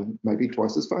job done maybe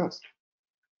twice as fast.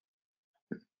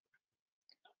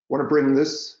 Want to bring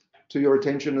this to your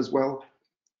attention as well.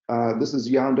 This is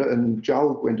Yanda and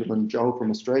Jull, Gwendolyn and Jull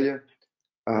from Australia,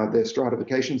 their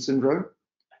stratification syndrome.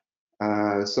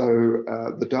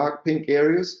 The dark pink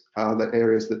areas are the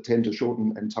areas that tend to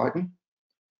shorten and tighten,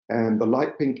 and the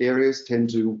light pink areas tend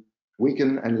to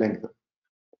weaken and lengthen.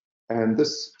 And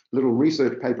this little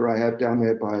research paper I have down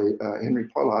there by Henry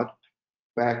Pollard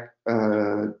back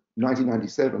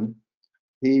 1997,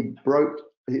 he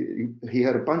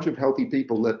had a bunch of healthy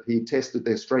people that he tested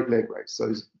their straight leg raise, so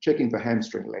he's checking for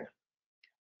hamstring length.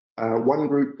 One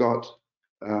group got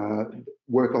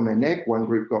work on their neck, one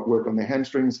group got work on their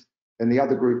hamstrings, and the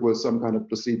other group was some kind of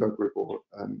placebo group or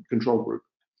control group.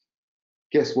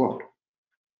 Guess what?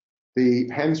 The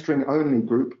hamstring only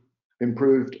group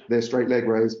improved their straight leg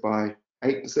raise by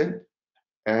 8%,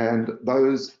 and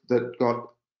those that got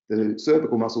the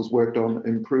cervical muscles worked on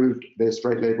improved their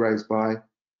straight leg raise by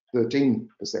 13%.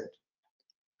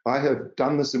 I have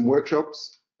done this in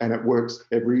workshops and it works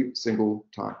every single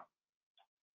time.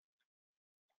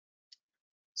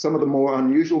 Some of the more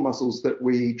unusual muscles that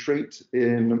we treat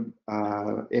in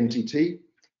MTT,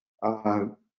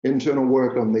 internal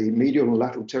work on the medial and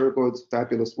lateral pterygoids,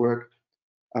 fabulous work.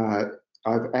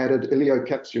 I've added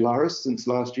iliocapsularis since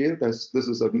last year. This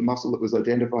is a muscle that was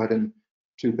identified in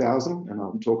 2000, and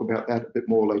I'll talk about that a bit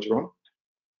more later on.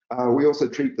 We also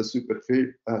treat the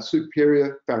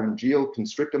superior pharyngeal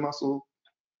constrictor muscle,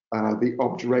 the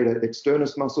obturator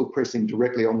externus muscle pressing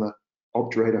directly on the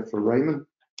obturator foramen.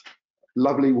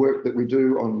 Lovely work that we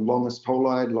do on longus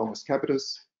tolli, longus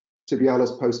capitis,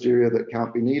 tibialis posterior that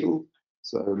can't be needled.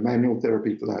 So manual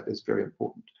therapy for that is very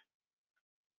important.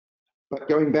 But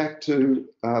going back to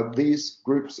these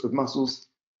groups of muscles,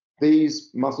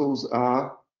 these muscles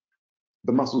are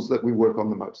the muscles that we work on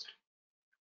the most.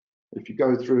 If you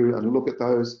go through and look at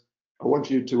those, I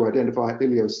want you to identify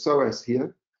iliopsoas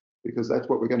here, because that's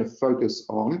what we're going to focus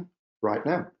on right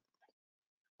now.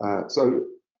 So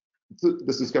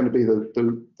this is going to be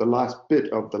the last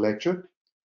bit of the lecture.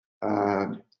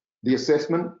 The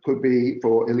assessment could be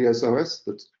for iliopsoas,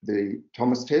 the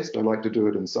Thomas test. I like to do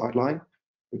it in sideline,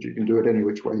 but you can do it any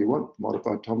which way you want,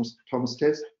 modified Thomas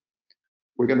test.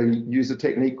 We're going to use a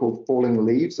technique called falling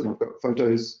leaves, and I've got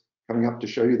photos coming up to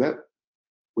show you that.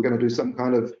 We're going to do some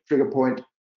kind of trigger point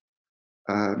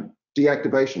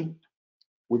deactivation,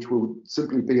 which will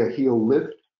simply be a heel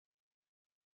lift.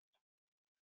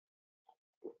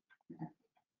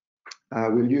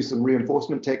 We'll use some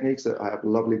reinforcement techniques. I have a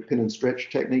lovely pin and stretch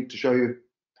technique to show you,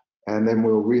 and then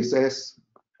we'll reassess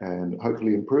and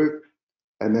hopefully improve.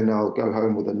 And then I'll go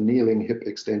home with a kneeling hip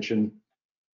extension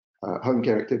home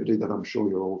care activity that I'm sure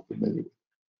you're all familiar with.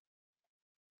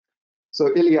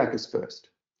 So iliac is first.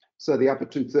 So the upper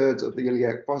 2/3 of the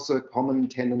iliac fossa, common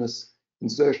tendinous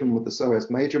insertion with the psoas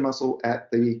major muscle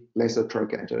at the lesser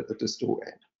trochanter at the distal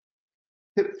end.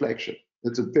 Hip flexion.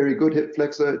 It's a very good hip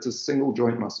flexor. It's a single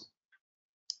joint muscle.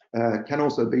 Can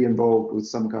also be involved with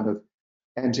some kind of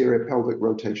anterior pelvic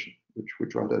rotation, which we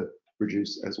try to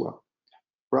reduce as well.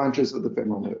 Branches of the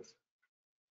femoral nerve.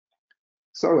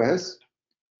 Psoas.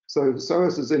 So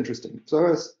psoas is interesting.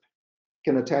 Psoas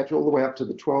can attach all the way up to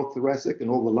the 12th thoracic and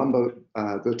all the lumbar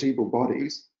vertebral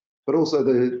bodies, but also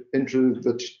the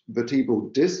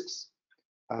intervertebral discs,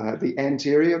 the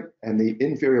anterior and the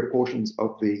inferior portions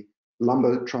of the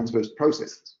lumbar transverse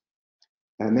processes.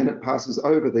 And then it passes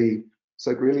over the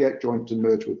sacroiliac joint to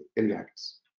merge with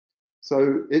iliacus.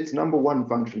 So its number one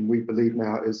function, we believe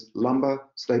now, is lumbar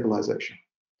stabilization.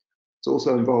 It's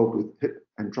also involved with hip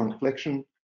and trunk flexion,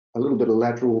 a little bit of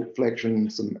lateral flexion,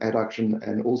 some adduction,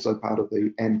 and also part of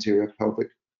the anterior pelvic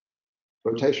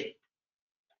rotation.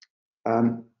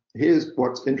 Here's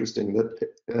what's interesting, that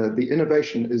the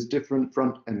innervation is different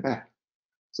front and back.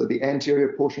 So the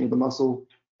anterior portion of the muscle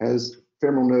has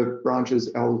femoral nerve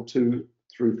branches L2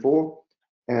 through 4,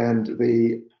 and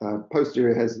the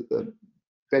posterior has the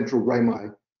ventral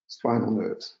rami spinal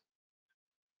nerves.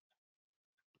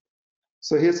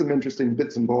 So here's some interesting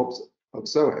bits and bobs of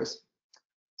psoas.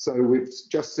 So we've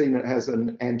just seen it has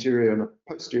an anterior and a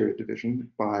posterior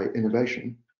division by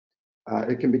innervation.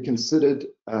 It can be considered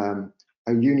a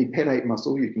unipennate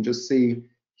muscle. You can just see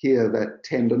here that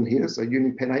tendon here. So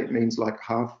unipennate means like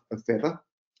half a feather.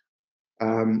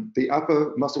 The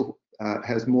upper muscle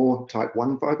has more type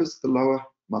 1 fibers. The lower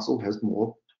muscle has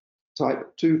more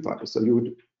type 2 fibers. So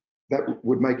that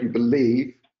would make you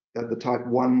believe that the type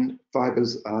 1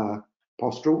 fibers are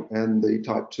postural and the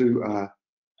type 2 are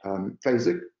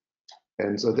phasic.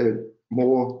 And so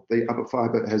the upper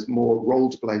fiber has more role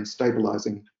to play in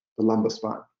stabilizing the lumbar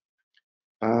spine.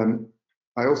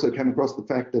 I also came across the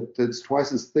fact that it's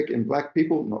twice as thick in black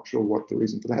people. Not sure what the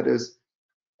reason for that is.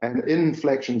 And in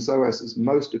flexion, psoas is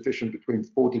most efficient between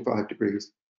 45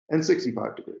 degrees and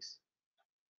 65 degrees.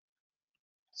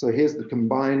 So here's the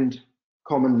combined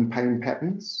common pain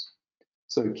patterns.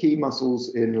 So key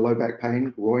muscles in low back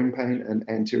pain, groin pain, and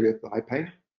anterior thigh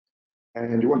pain.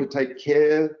 And you want to take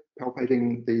care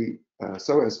palpating the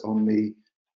psoas on the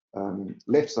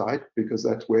left side, because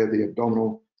that's where the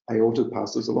abdominal aorta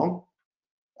passes along.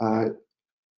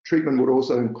 Treatment would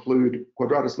also include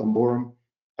quadratus lumborum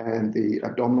and the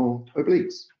abdominal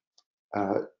obliques,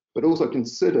 but also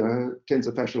consider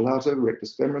tensor fasciae lato,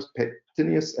 rectus femoris,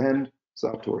 pectineus, and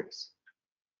sartorius.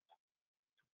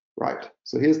 Right,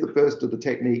 so here's the first of the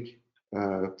technique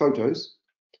photos.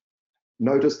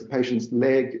 Notice the patient's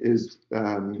leg is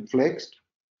flexed,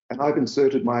 and I've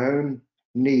inserted my own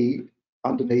knee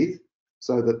underneath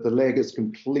so that the leg is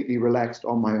completely relaxed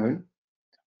on my own.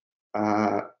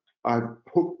 I've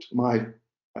hooked my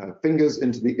fingers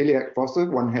into the iliac fossa,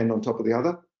 one hand on top of the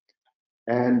other,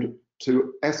 and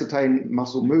to ascertain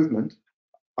muscle movement,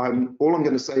 all I'm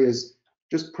going to say is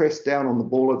just press down on the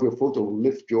ball of your foot or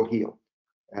lift your heel,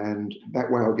 and that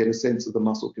way I'll get a sense of the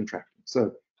muscle contracting.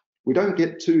 So we don't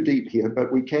get too deep here,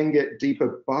 but we can get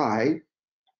deeper by,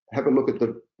 have a look at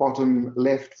the bottom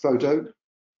left photo.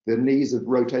 The knees have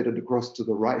rotated across to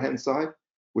the right-hand side.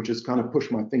 which is kind of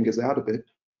push my fingers out a bit.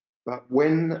 But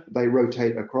when they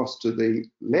rotate across to the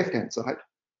left-hand side,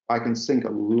 I can sink a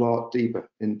lot deeper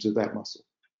into that muscle,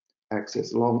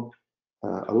 access along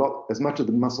as much of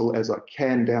the muscle as I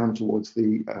can down towards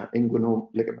the inguinal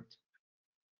ligament.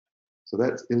 So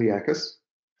that's iliacus.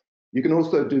 You can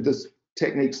also do this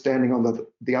technique standing on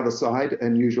the other side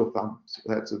and use your thumb. So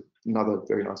that's another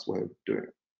very nice way of doing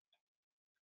it.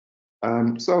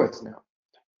 Psoas now.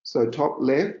 So top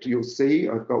left, you'll see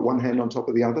I've got one hand on top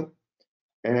of the other.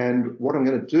 And what I'm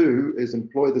going to do is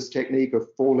employ this technique of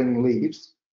falling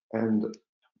leaves. And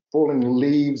falling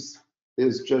leaves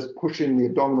is just pushing the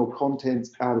abdominal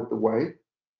contents out of the way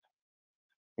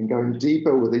and going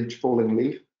deeper with each falling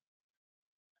leaf.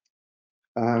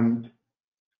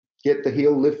 Get the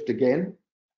heel lift again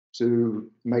to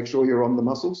make sure you're on the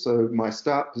muscle. So my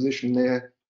start position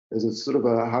there is a sort of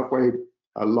a halfway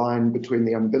line between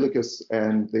the umbilicus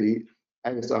and the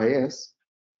ASIS,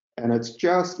 and it's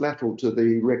just lateral to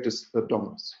the rectus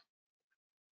abdominis.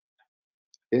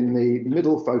 In the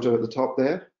middle photo at the top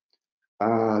there,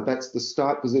 that's the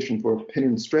start position for a pin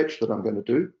and stretch that I'm going to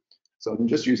do. So I'm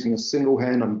just using a single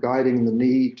hand. I'm guiding the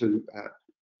knee to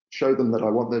show them that I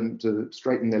want them to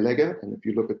straighten their leg out. And if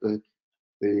you look at the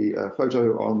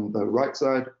photo on the right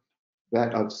side,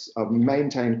 that I've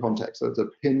maintained contact. So it's a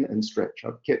pin and stretch.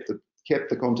 I've kept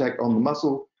the contact on the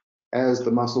muscle as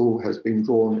the muscle has been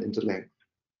drawn into length.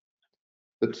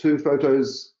 The two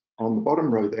photos on the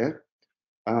bottom row there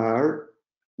are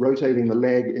rotating the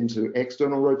leg into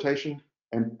external rotation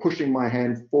and pushing my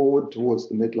hand forward towards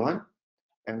the midline.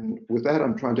 And with that,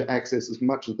 I'm trying to access as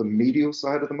much of the medial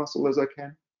side of the muscle as I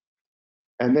can.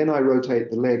 And then I rotate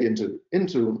the leg into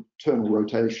internal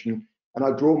rotation, and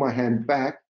I draw my hand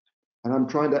back, and I'm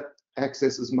trying to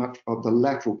access as much of the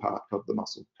lateral part of the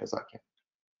muscle as I can.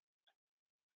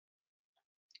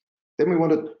 Then we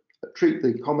want to treat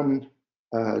the common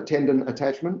tendon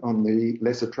attachment on the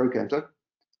lesser trochanter.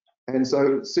 And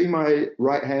so see my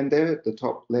right hand there at the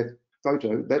top left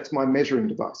photo, that's my measuring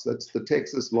device. That's the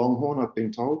Texas Longhorn, I've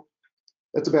been told.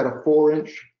 That's about a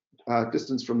 4-inch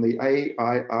distance from the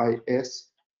AIIS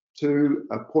to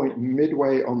a point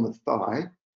midway on the thigh.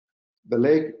 The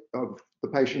leg of the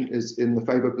patient is in the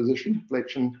Faber position,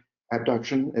 flexion,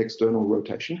 abduction, external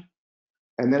rotation.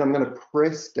 And then I'm going to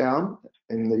press down.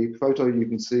 In the photo you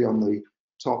can see on the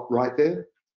top right there.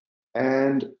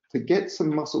 And to get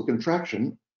some muscle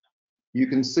contraction, you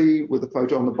can see with the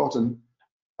photo on the bottom,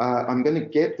 I'm going to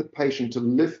get the patient to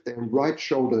lift their right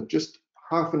shoulder just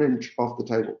half an inch off the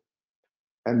table.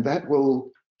 And that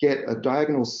will get a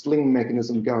diagonal sling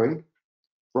mechanism going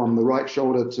from the right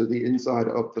shoulder to the inside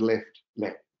of the left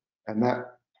leg. And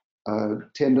that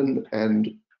tendon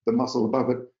and the muscle above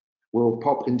it will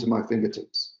pop into my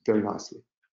fingertips very nicely.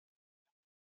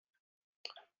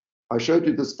 I showed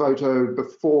you this photo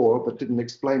before, but didn't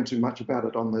explain too much about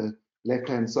it on the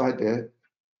left-hand side there.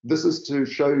 This is to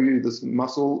show you this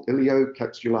muscle,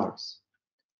 iliocapsularis.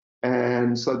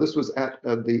 And so this was at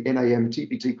the NAM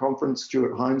TPT conference.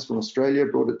 Stewart from Australia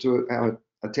brought it to our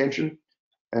attention,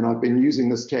 and I've been using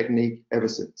this technique ever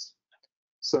since.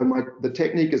 So the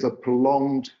technique is a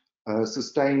prolonged,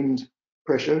 sustained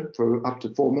pressure for up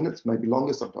to 4 minutes, maybe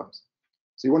longer sometimes.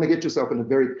 So you want to get yourself in a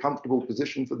very comfortable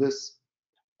position for this.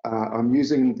 I'm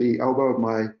using the elbow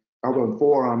and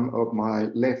forearm of my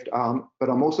left arm, but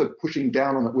I'm also pushing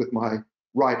down on it with my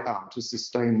right arm to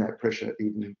sustain that pressure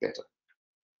even better.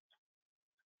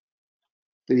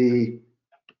 The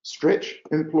stretch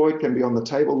employed can be on the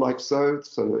table like so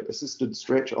assisted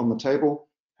stretch on the table.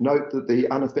 Note that the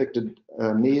unaffected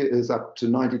knee is up to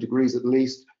 90 degrees at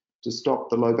least to stop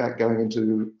the low back going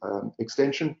into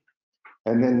extension.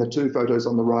 And then the two photos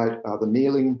on the right are the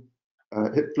kneeling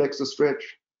hip flexor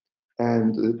stretch.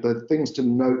 And the things to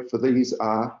note for these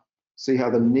are, see how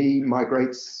the knee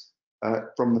migrates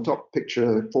from the top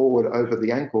picture forward over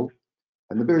the ankle.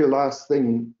 And the very last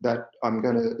thing that I'm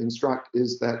going to instruct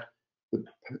is that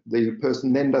the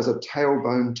person then does a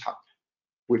tailbone tuck,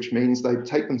 which means they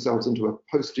take themselves into a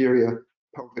posterior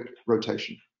pelvic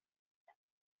rotation.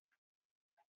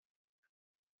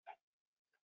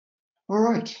 All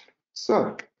right,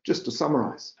 so just to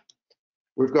summarize,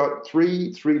 we've got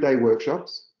three-day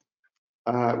workshops.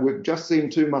 We've just seen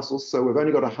 2 muscles, so we've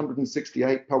only got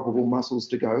 168 palpable muscles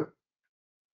to go.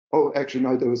 Oh, actually,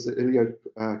 no, there was the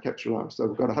iliocapsularis, so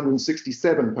we've got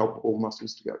 167 palpable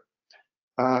muscles to go.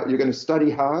 You're going to study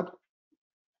hard,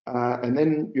 and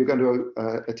then you're going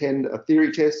to attend a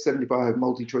theory test, 75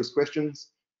 multi-choice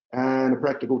questions, and a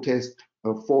practical test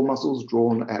of 4 muscles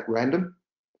drawn at random.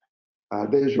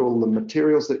 There's all the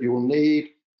materials that you will need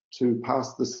to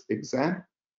pass this exam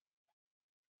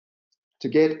to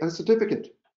get a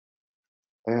certificate.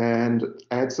 and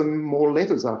add some more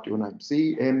letters after your name,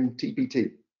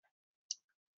 CMTPT.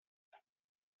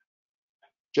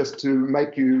 Just to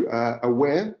make you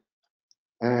aware,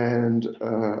 and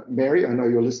Mary, I know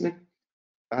you're listening,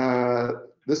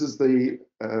 this is the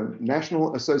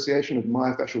National Association of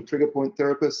Myofascial Trigger Point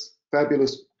Therapists,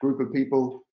 fabulous group of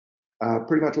people,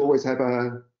 pretty much always have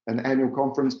an annual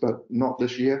conference, but not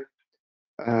this year.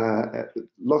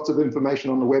 Lots of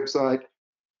information on the website,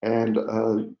 and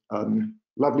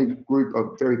lovely group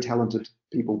of very talented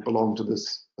people belong to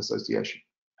this association.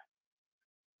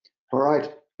 All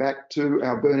right, back to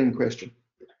our burning question.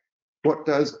 What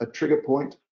does a trigger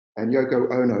point and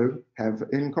Yoko Ono have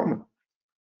in common?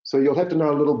 So you'll have to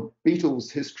know a little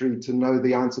Beatles history to know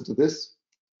the answer to this.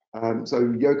 So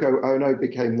Yoko Ono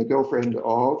became the girlfriend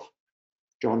of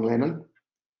John Lennon,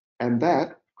 and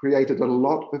that created a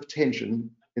lot of tension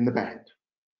in the band.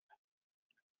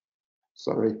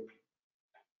 Sorry.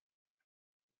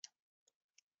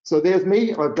 So there's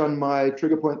me. I've done my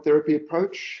trigger point therapy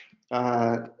approach.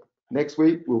 Next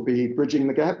week, we'll be bridging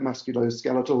the gap,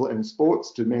 musculoskeletal and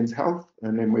sports to men's health.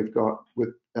 And then we've got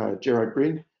with Gerard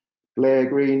Green, Blair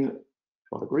Green,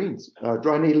 a lot of greens,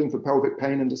 dry needling for pelvic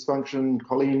pain and dysfunction,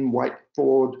 Colleen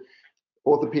White-Ford,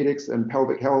 orthopedics and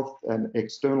pelvic health and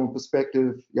external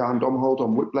perspective, Jan Domholt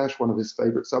on whiplash, one of his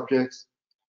favorite subjects.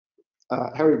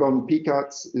 Harry von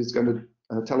Piekatz is going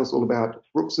to tell us all about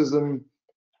bruxism,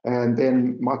 and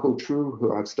then Michael True,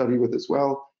 who I've studied with as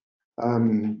well.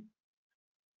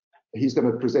 He's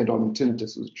going to present on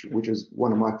tinnitus, which is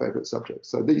one of my favorite subjects.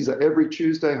 So these are every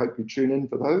Tuesday. Hope you tune in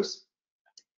for those.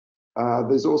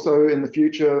 There's also in the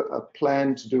future a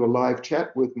plan to do a live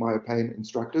chat with myopain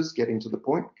instructors, getting to the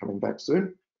point, coming back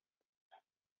soon.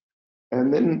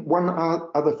 And then one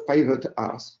other favor to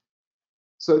ask.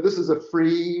 So this is a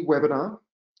free webinar,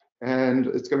 and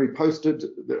it's going to be posted.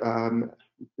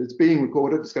 It's being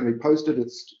recorded. It's going to be posted.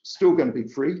 It's still going to be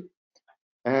free.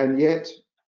 And yet,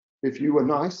 if you were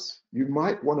nice, you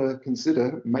might want to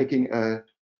consider making a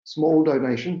small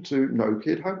donation to No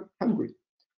Kid Hungry.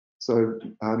 So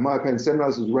Myopain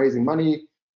Seminars is raising money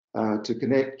to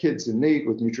connect kids in need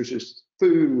with nutritious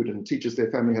food and teaches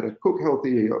their family how to cook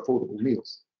healthy, affordable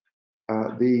meals.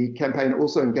 The campaign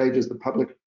also engages the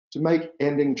public to make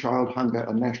ending child hunger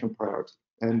a national priority,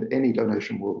 and any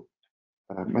donation will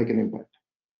make an impact.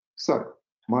 So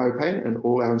Myopain and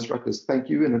all our instructors thank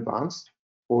you in advance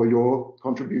for your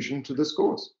contribution to this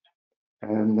cause,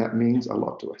 and that means a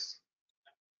lot to us.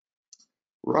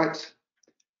 Right.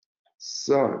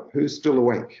 So, who's still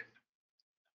awake?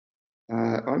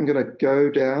 I'm going to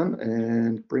go down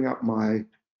and bring up my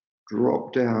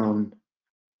drop-down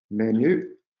menu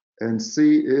and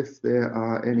see if there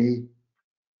are any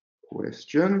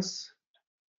questions.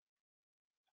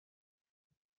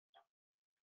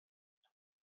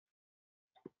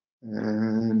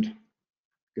 And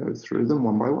go through them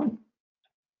one by one.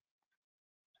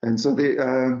 And so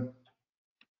the,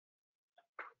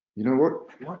 you know what?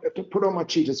 I might have to put on my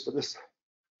cheaters for this.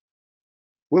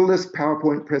 Will this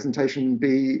PowerPoint presentation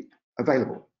be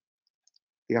available?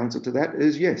 The answer to that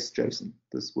is yes, Jason.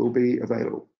 This will be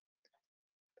available.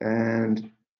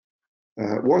 And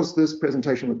was this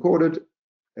presentation recorded?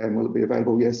 And will it be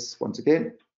available? Yes, once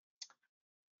again.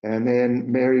 And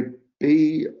then Mary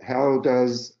B, how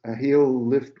does a heel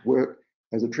lift work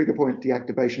as a trigger point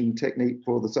deactivation technique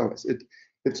for the psoas?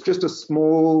 It's just a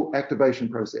small activation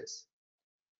process.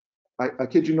 I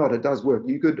kid you not, it does work.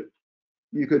 You could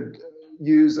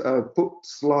use a foot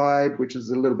slide, which is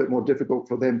a little bit more difficult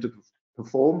for them to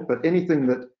perform, but anything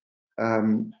that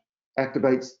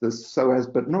activates the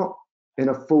psoas, but not in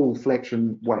a full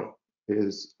flexion way,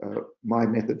 is my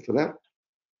method for that.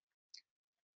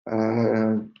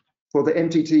 For the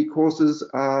MTT courses,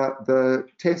 are the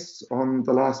tests on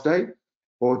the last day,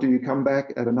 or do you come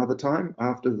back at another time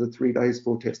after the 3 days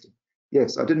for testing?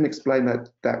 Yes, I didn't explain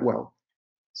that well.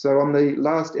 So on the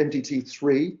last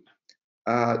MTT3,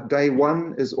 day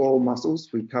 1 is all muscles.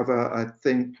 We cover, I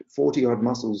think, 40 odd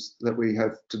muscles that we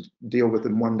have to deal with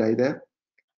in 1 day there.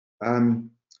 And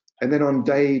then on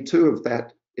day 2 of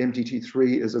that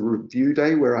MTT3 is a review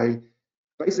day where I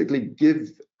basically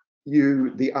give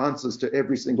you the answers to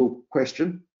every single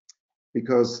question,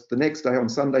 because the next day on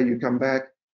Sunday you come back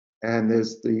and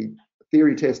there's the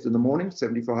theory test in the morning,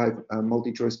 75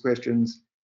 multi-choice questions,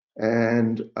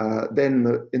 and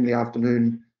then in the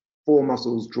afternoon 4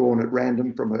 muscles drawn at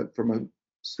random from a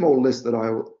small list that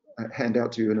I will hand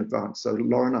out to you in advance. So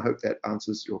Lauren, I hope that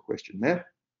answers your question there.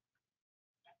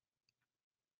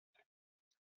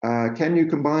 Can you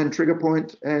combine trigger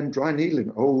point and dry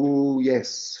needling? Oh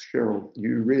yes, Cheryl,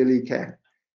 you really can.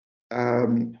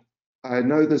 I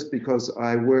know this because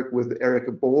I work with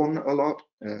Erica Bourne a lot.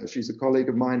 She's a colleague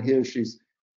of mine here.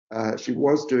 She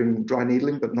was doing dry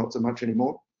needling, but not so much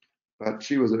anymore. But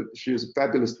she was a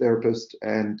fabulous therapist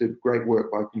and did great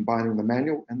work by combining the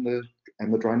manual and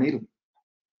the dry needling.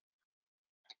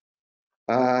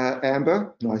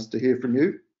 Amber, nice to hear from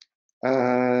you.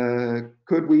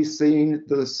 Could we see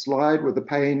the slide with the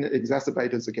pain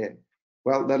exacerbators again?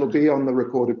 Well, that'll be on the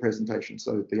recorded presentation.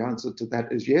 So the answer to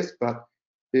that is yes, but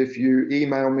if you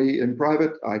email me in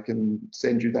private, I can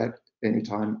send you that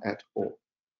anytime at all.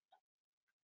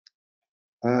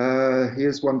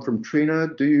 Here's one from Trina.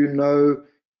 Do you know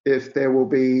if there will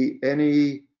be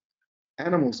any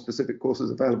animal-specific courses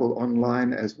available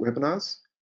online as webinars?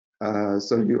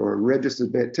 So you're a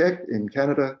registered vet tech in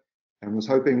Canada, and was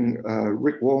hoping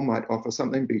Rick Wall might offer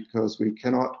something because we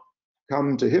cannot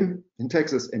come to him in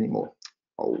Texas anymore.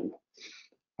 Oh,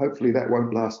 hopefully that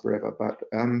won't last forever. But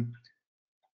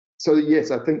so yes,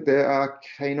 I think there are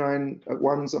canine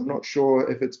ones. I'm not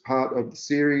sure if it's part of the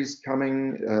series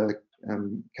coming,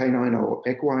 canine or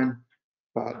equine,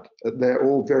 but they're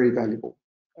all very valuable.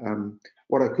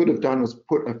 What I could have done was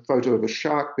put a photo of a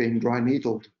shark being dry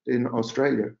needled in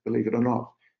Australia, believe it or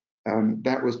not.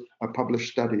 That was a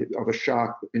published study of a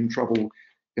shark in trouble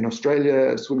in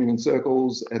Australia, swimming in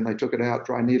circles, and they took it out,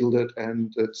 dry needled it,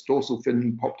 and its dorsal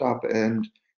fin popped up, and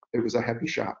it was a happy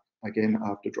shark again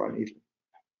after dry needling.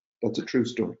 That's a true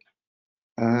story.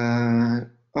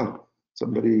 Oh,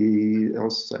 somebody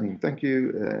else saying thank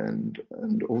you,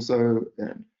 and also,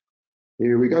 and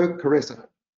here we go, Caressa.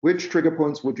 Which trigger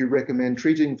points would you recommend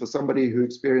treating for somebody who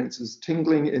experiences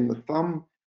tingling in the thumb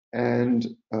and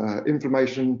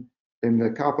inflammation in the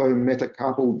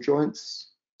carpometacarpal joints?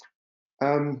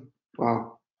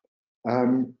 Wow,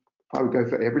 I would go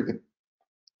for everything.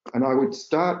 And I would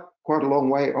start quite a long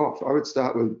way off. I would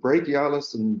start with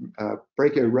brachialis and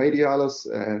brachioradialis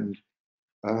and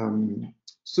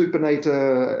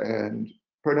supinator and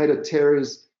pronator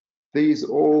teres. These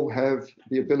all have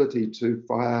the ability to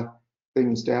fire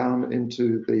things down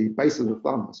into the base of the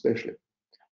thumb, especially.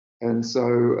 And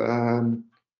so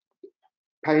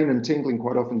pain and tingling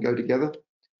quite often go together.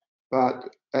 But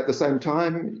at the same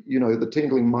time, you know, the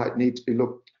tingling might need to be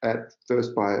looked at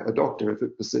first by a doctor if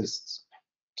it persists,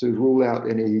 to rule out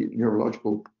any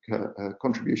neurological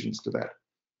contributions to that.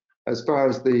 As far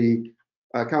as the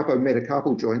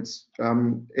carpometacarpal joints,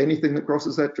 anything that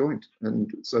crosses that joint.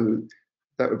 And so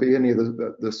that would be any of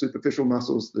the superficial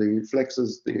muscles, the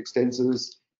flexors, the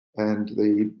extensors, and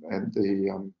the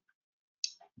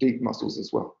deep muscles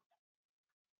as well.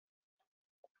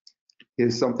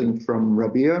 Here's something from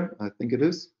Rabia, I think it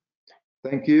is.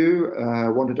 Thank you. I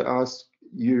wanted to ask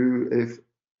you if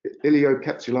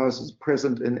ileocapsularis is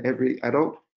present in every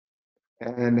adult,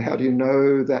 and how do you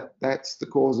know that that's the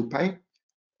cause of pain?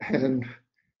 And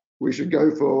we should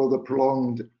go for the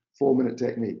prolonged 4-minute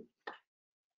technique.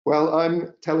 Well,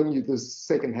 I'm telling you this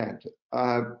secondhand.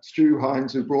 Stu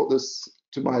Hines, who brought this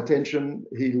to my attention,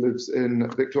 he lives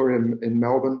in Victoria in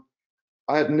Melbourne.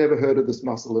 I had never heard of this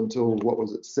muscle until, what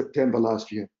was it, September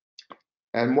last year.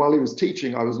 And while he was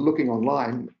teaching, I was looking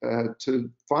online to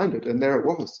find it, and there it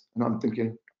was. And I'm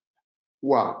thinking,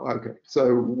 wow, okay,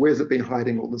 so where's it been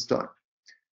hiding all this time?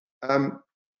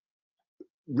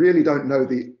 Really don't know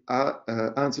the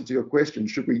answer to your question.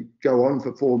 Should we go on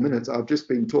for 4 minutes? I've just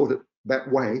been taught it that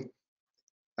way.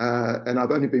 And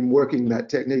I've only been working that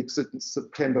technique since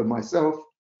September myself,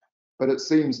 but it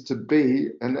seems to be,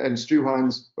 and Stu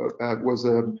Hines was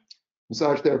a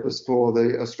massage therapist for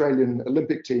the Australian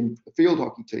Olympic team, the field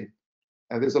hockey team.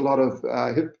 And there's a lot of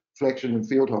hip flexion in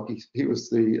field hockey. He was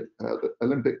the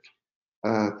Olympic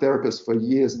therapist for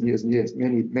years and years and years,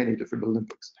 many different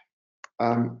Olympics.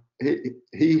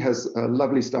 He has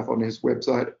lovely stuff on his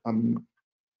website. I'm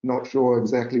not sure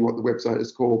exactly what the website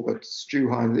is called, but Stu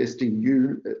Hines,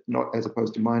 STU, not as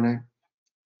opposed to my name.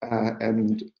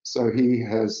 And so he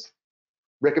has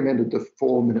recommended the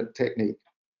 4-minute technique.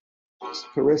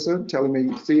 Caressa telling me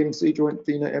CMC joint,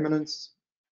 thenar eminence,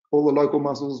 all the local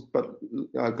muscles, but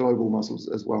global muscles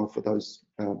as well for those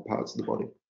parts of the body.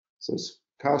 So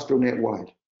cast your net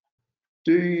wide.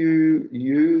 Do you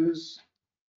use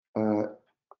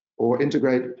or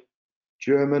integrate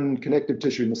German connective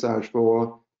tissue massage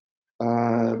for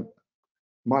myofascial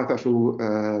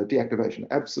deactivation?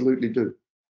 Absolutely do.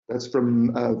 That's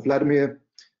from Vladimir.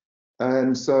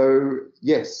 And so,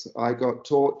 yes, I got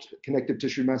taught connective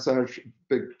tissue massage,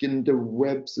 Beginder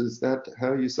Webs, is that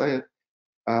how you say it?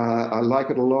 I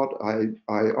like it a lot. I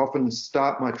often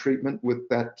start my treatment with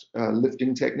that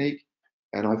lifting technique,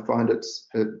 and I find it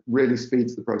really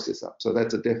speeds the process up. So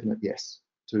that's a definite yes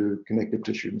to connective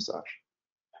tissue massage.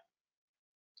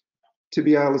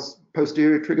 tibialis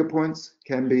posterior trigger points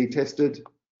can be tested,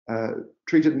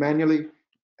 treated manually,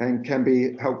 and can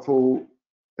be helpful.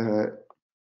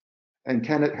 And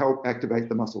can it help activate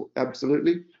the muscle?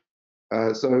 Absolutely.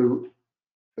 So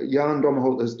Jan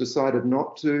Dommerholt has decided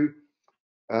not to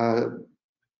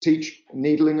teach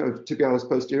needling of tibialis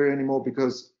posterior anymore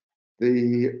because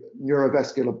the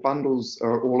neurovascular bundles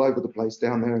are all over the place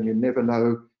down there, and you never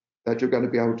know that you're going to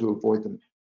be able to avoid them.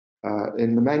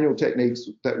 In the manual techniques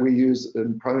that we use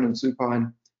in prone and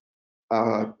supine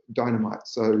are dynamite.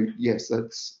 So yes,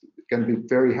 that's going to be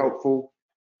very helpful.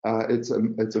 It's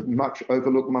a much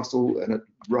overlooked muscle, and it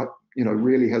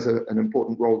really has an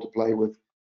important role to play with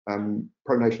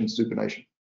pronation and supination.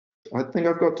 I think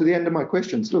I've got to the end of my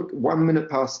questions. Look, 1 minute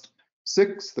past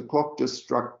 6, the clock just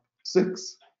struck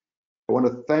 6. I want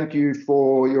to thank you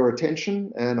for your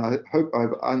attention, and I hope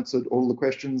I've answered all the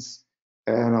questions,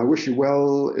 and I wish you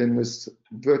well in this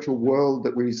virtual world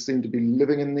that we seem to be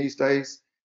living in these days.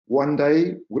 One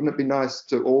day, wouldn't it be nice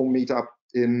to all meet up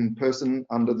in person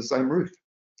under the same roof?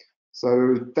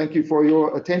 So thank you for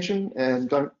your attention, and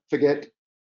don't forget,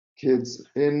 kids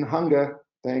in hunger.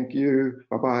 Thank you.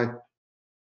 Bye-bye.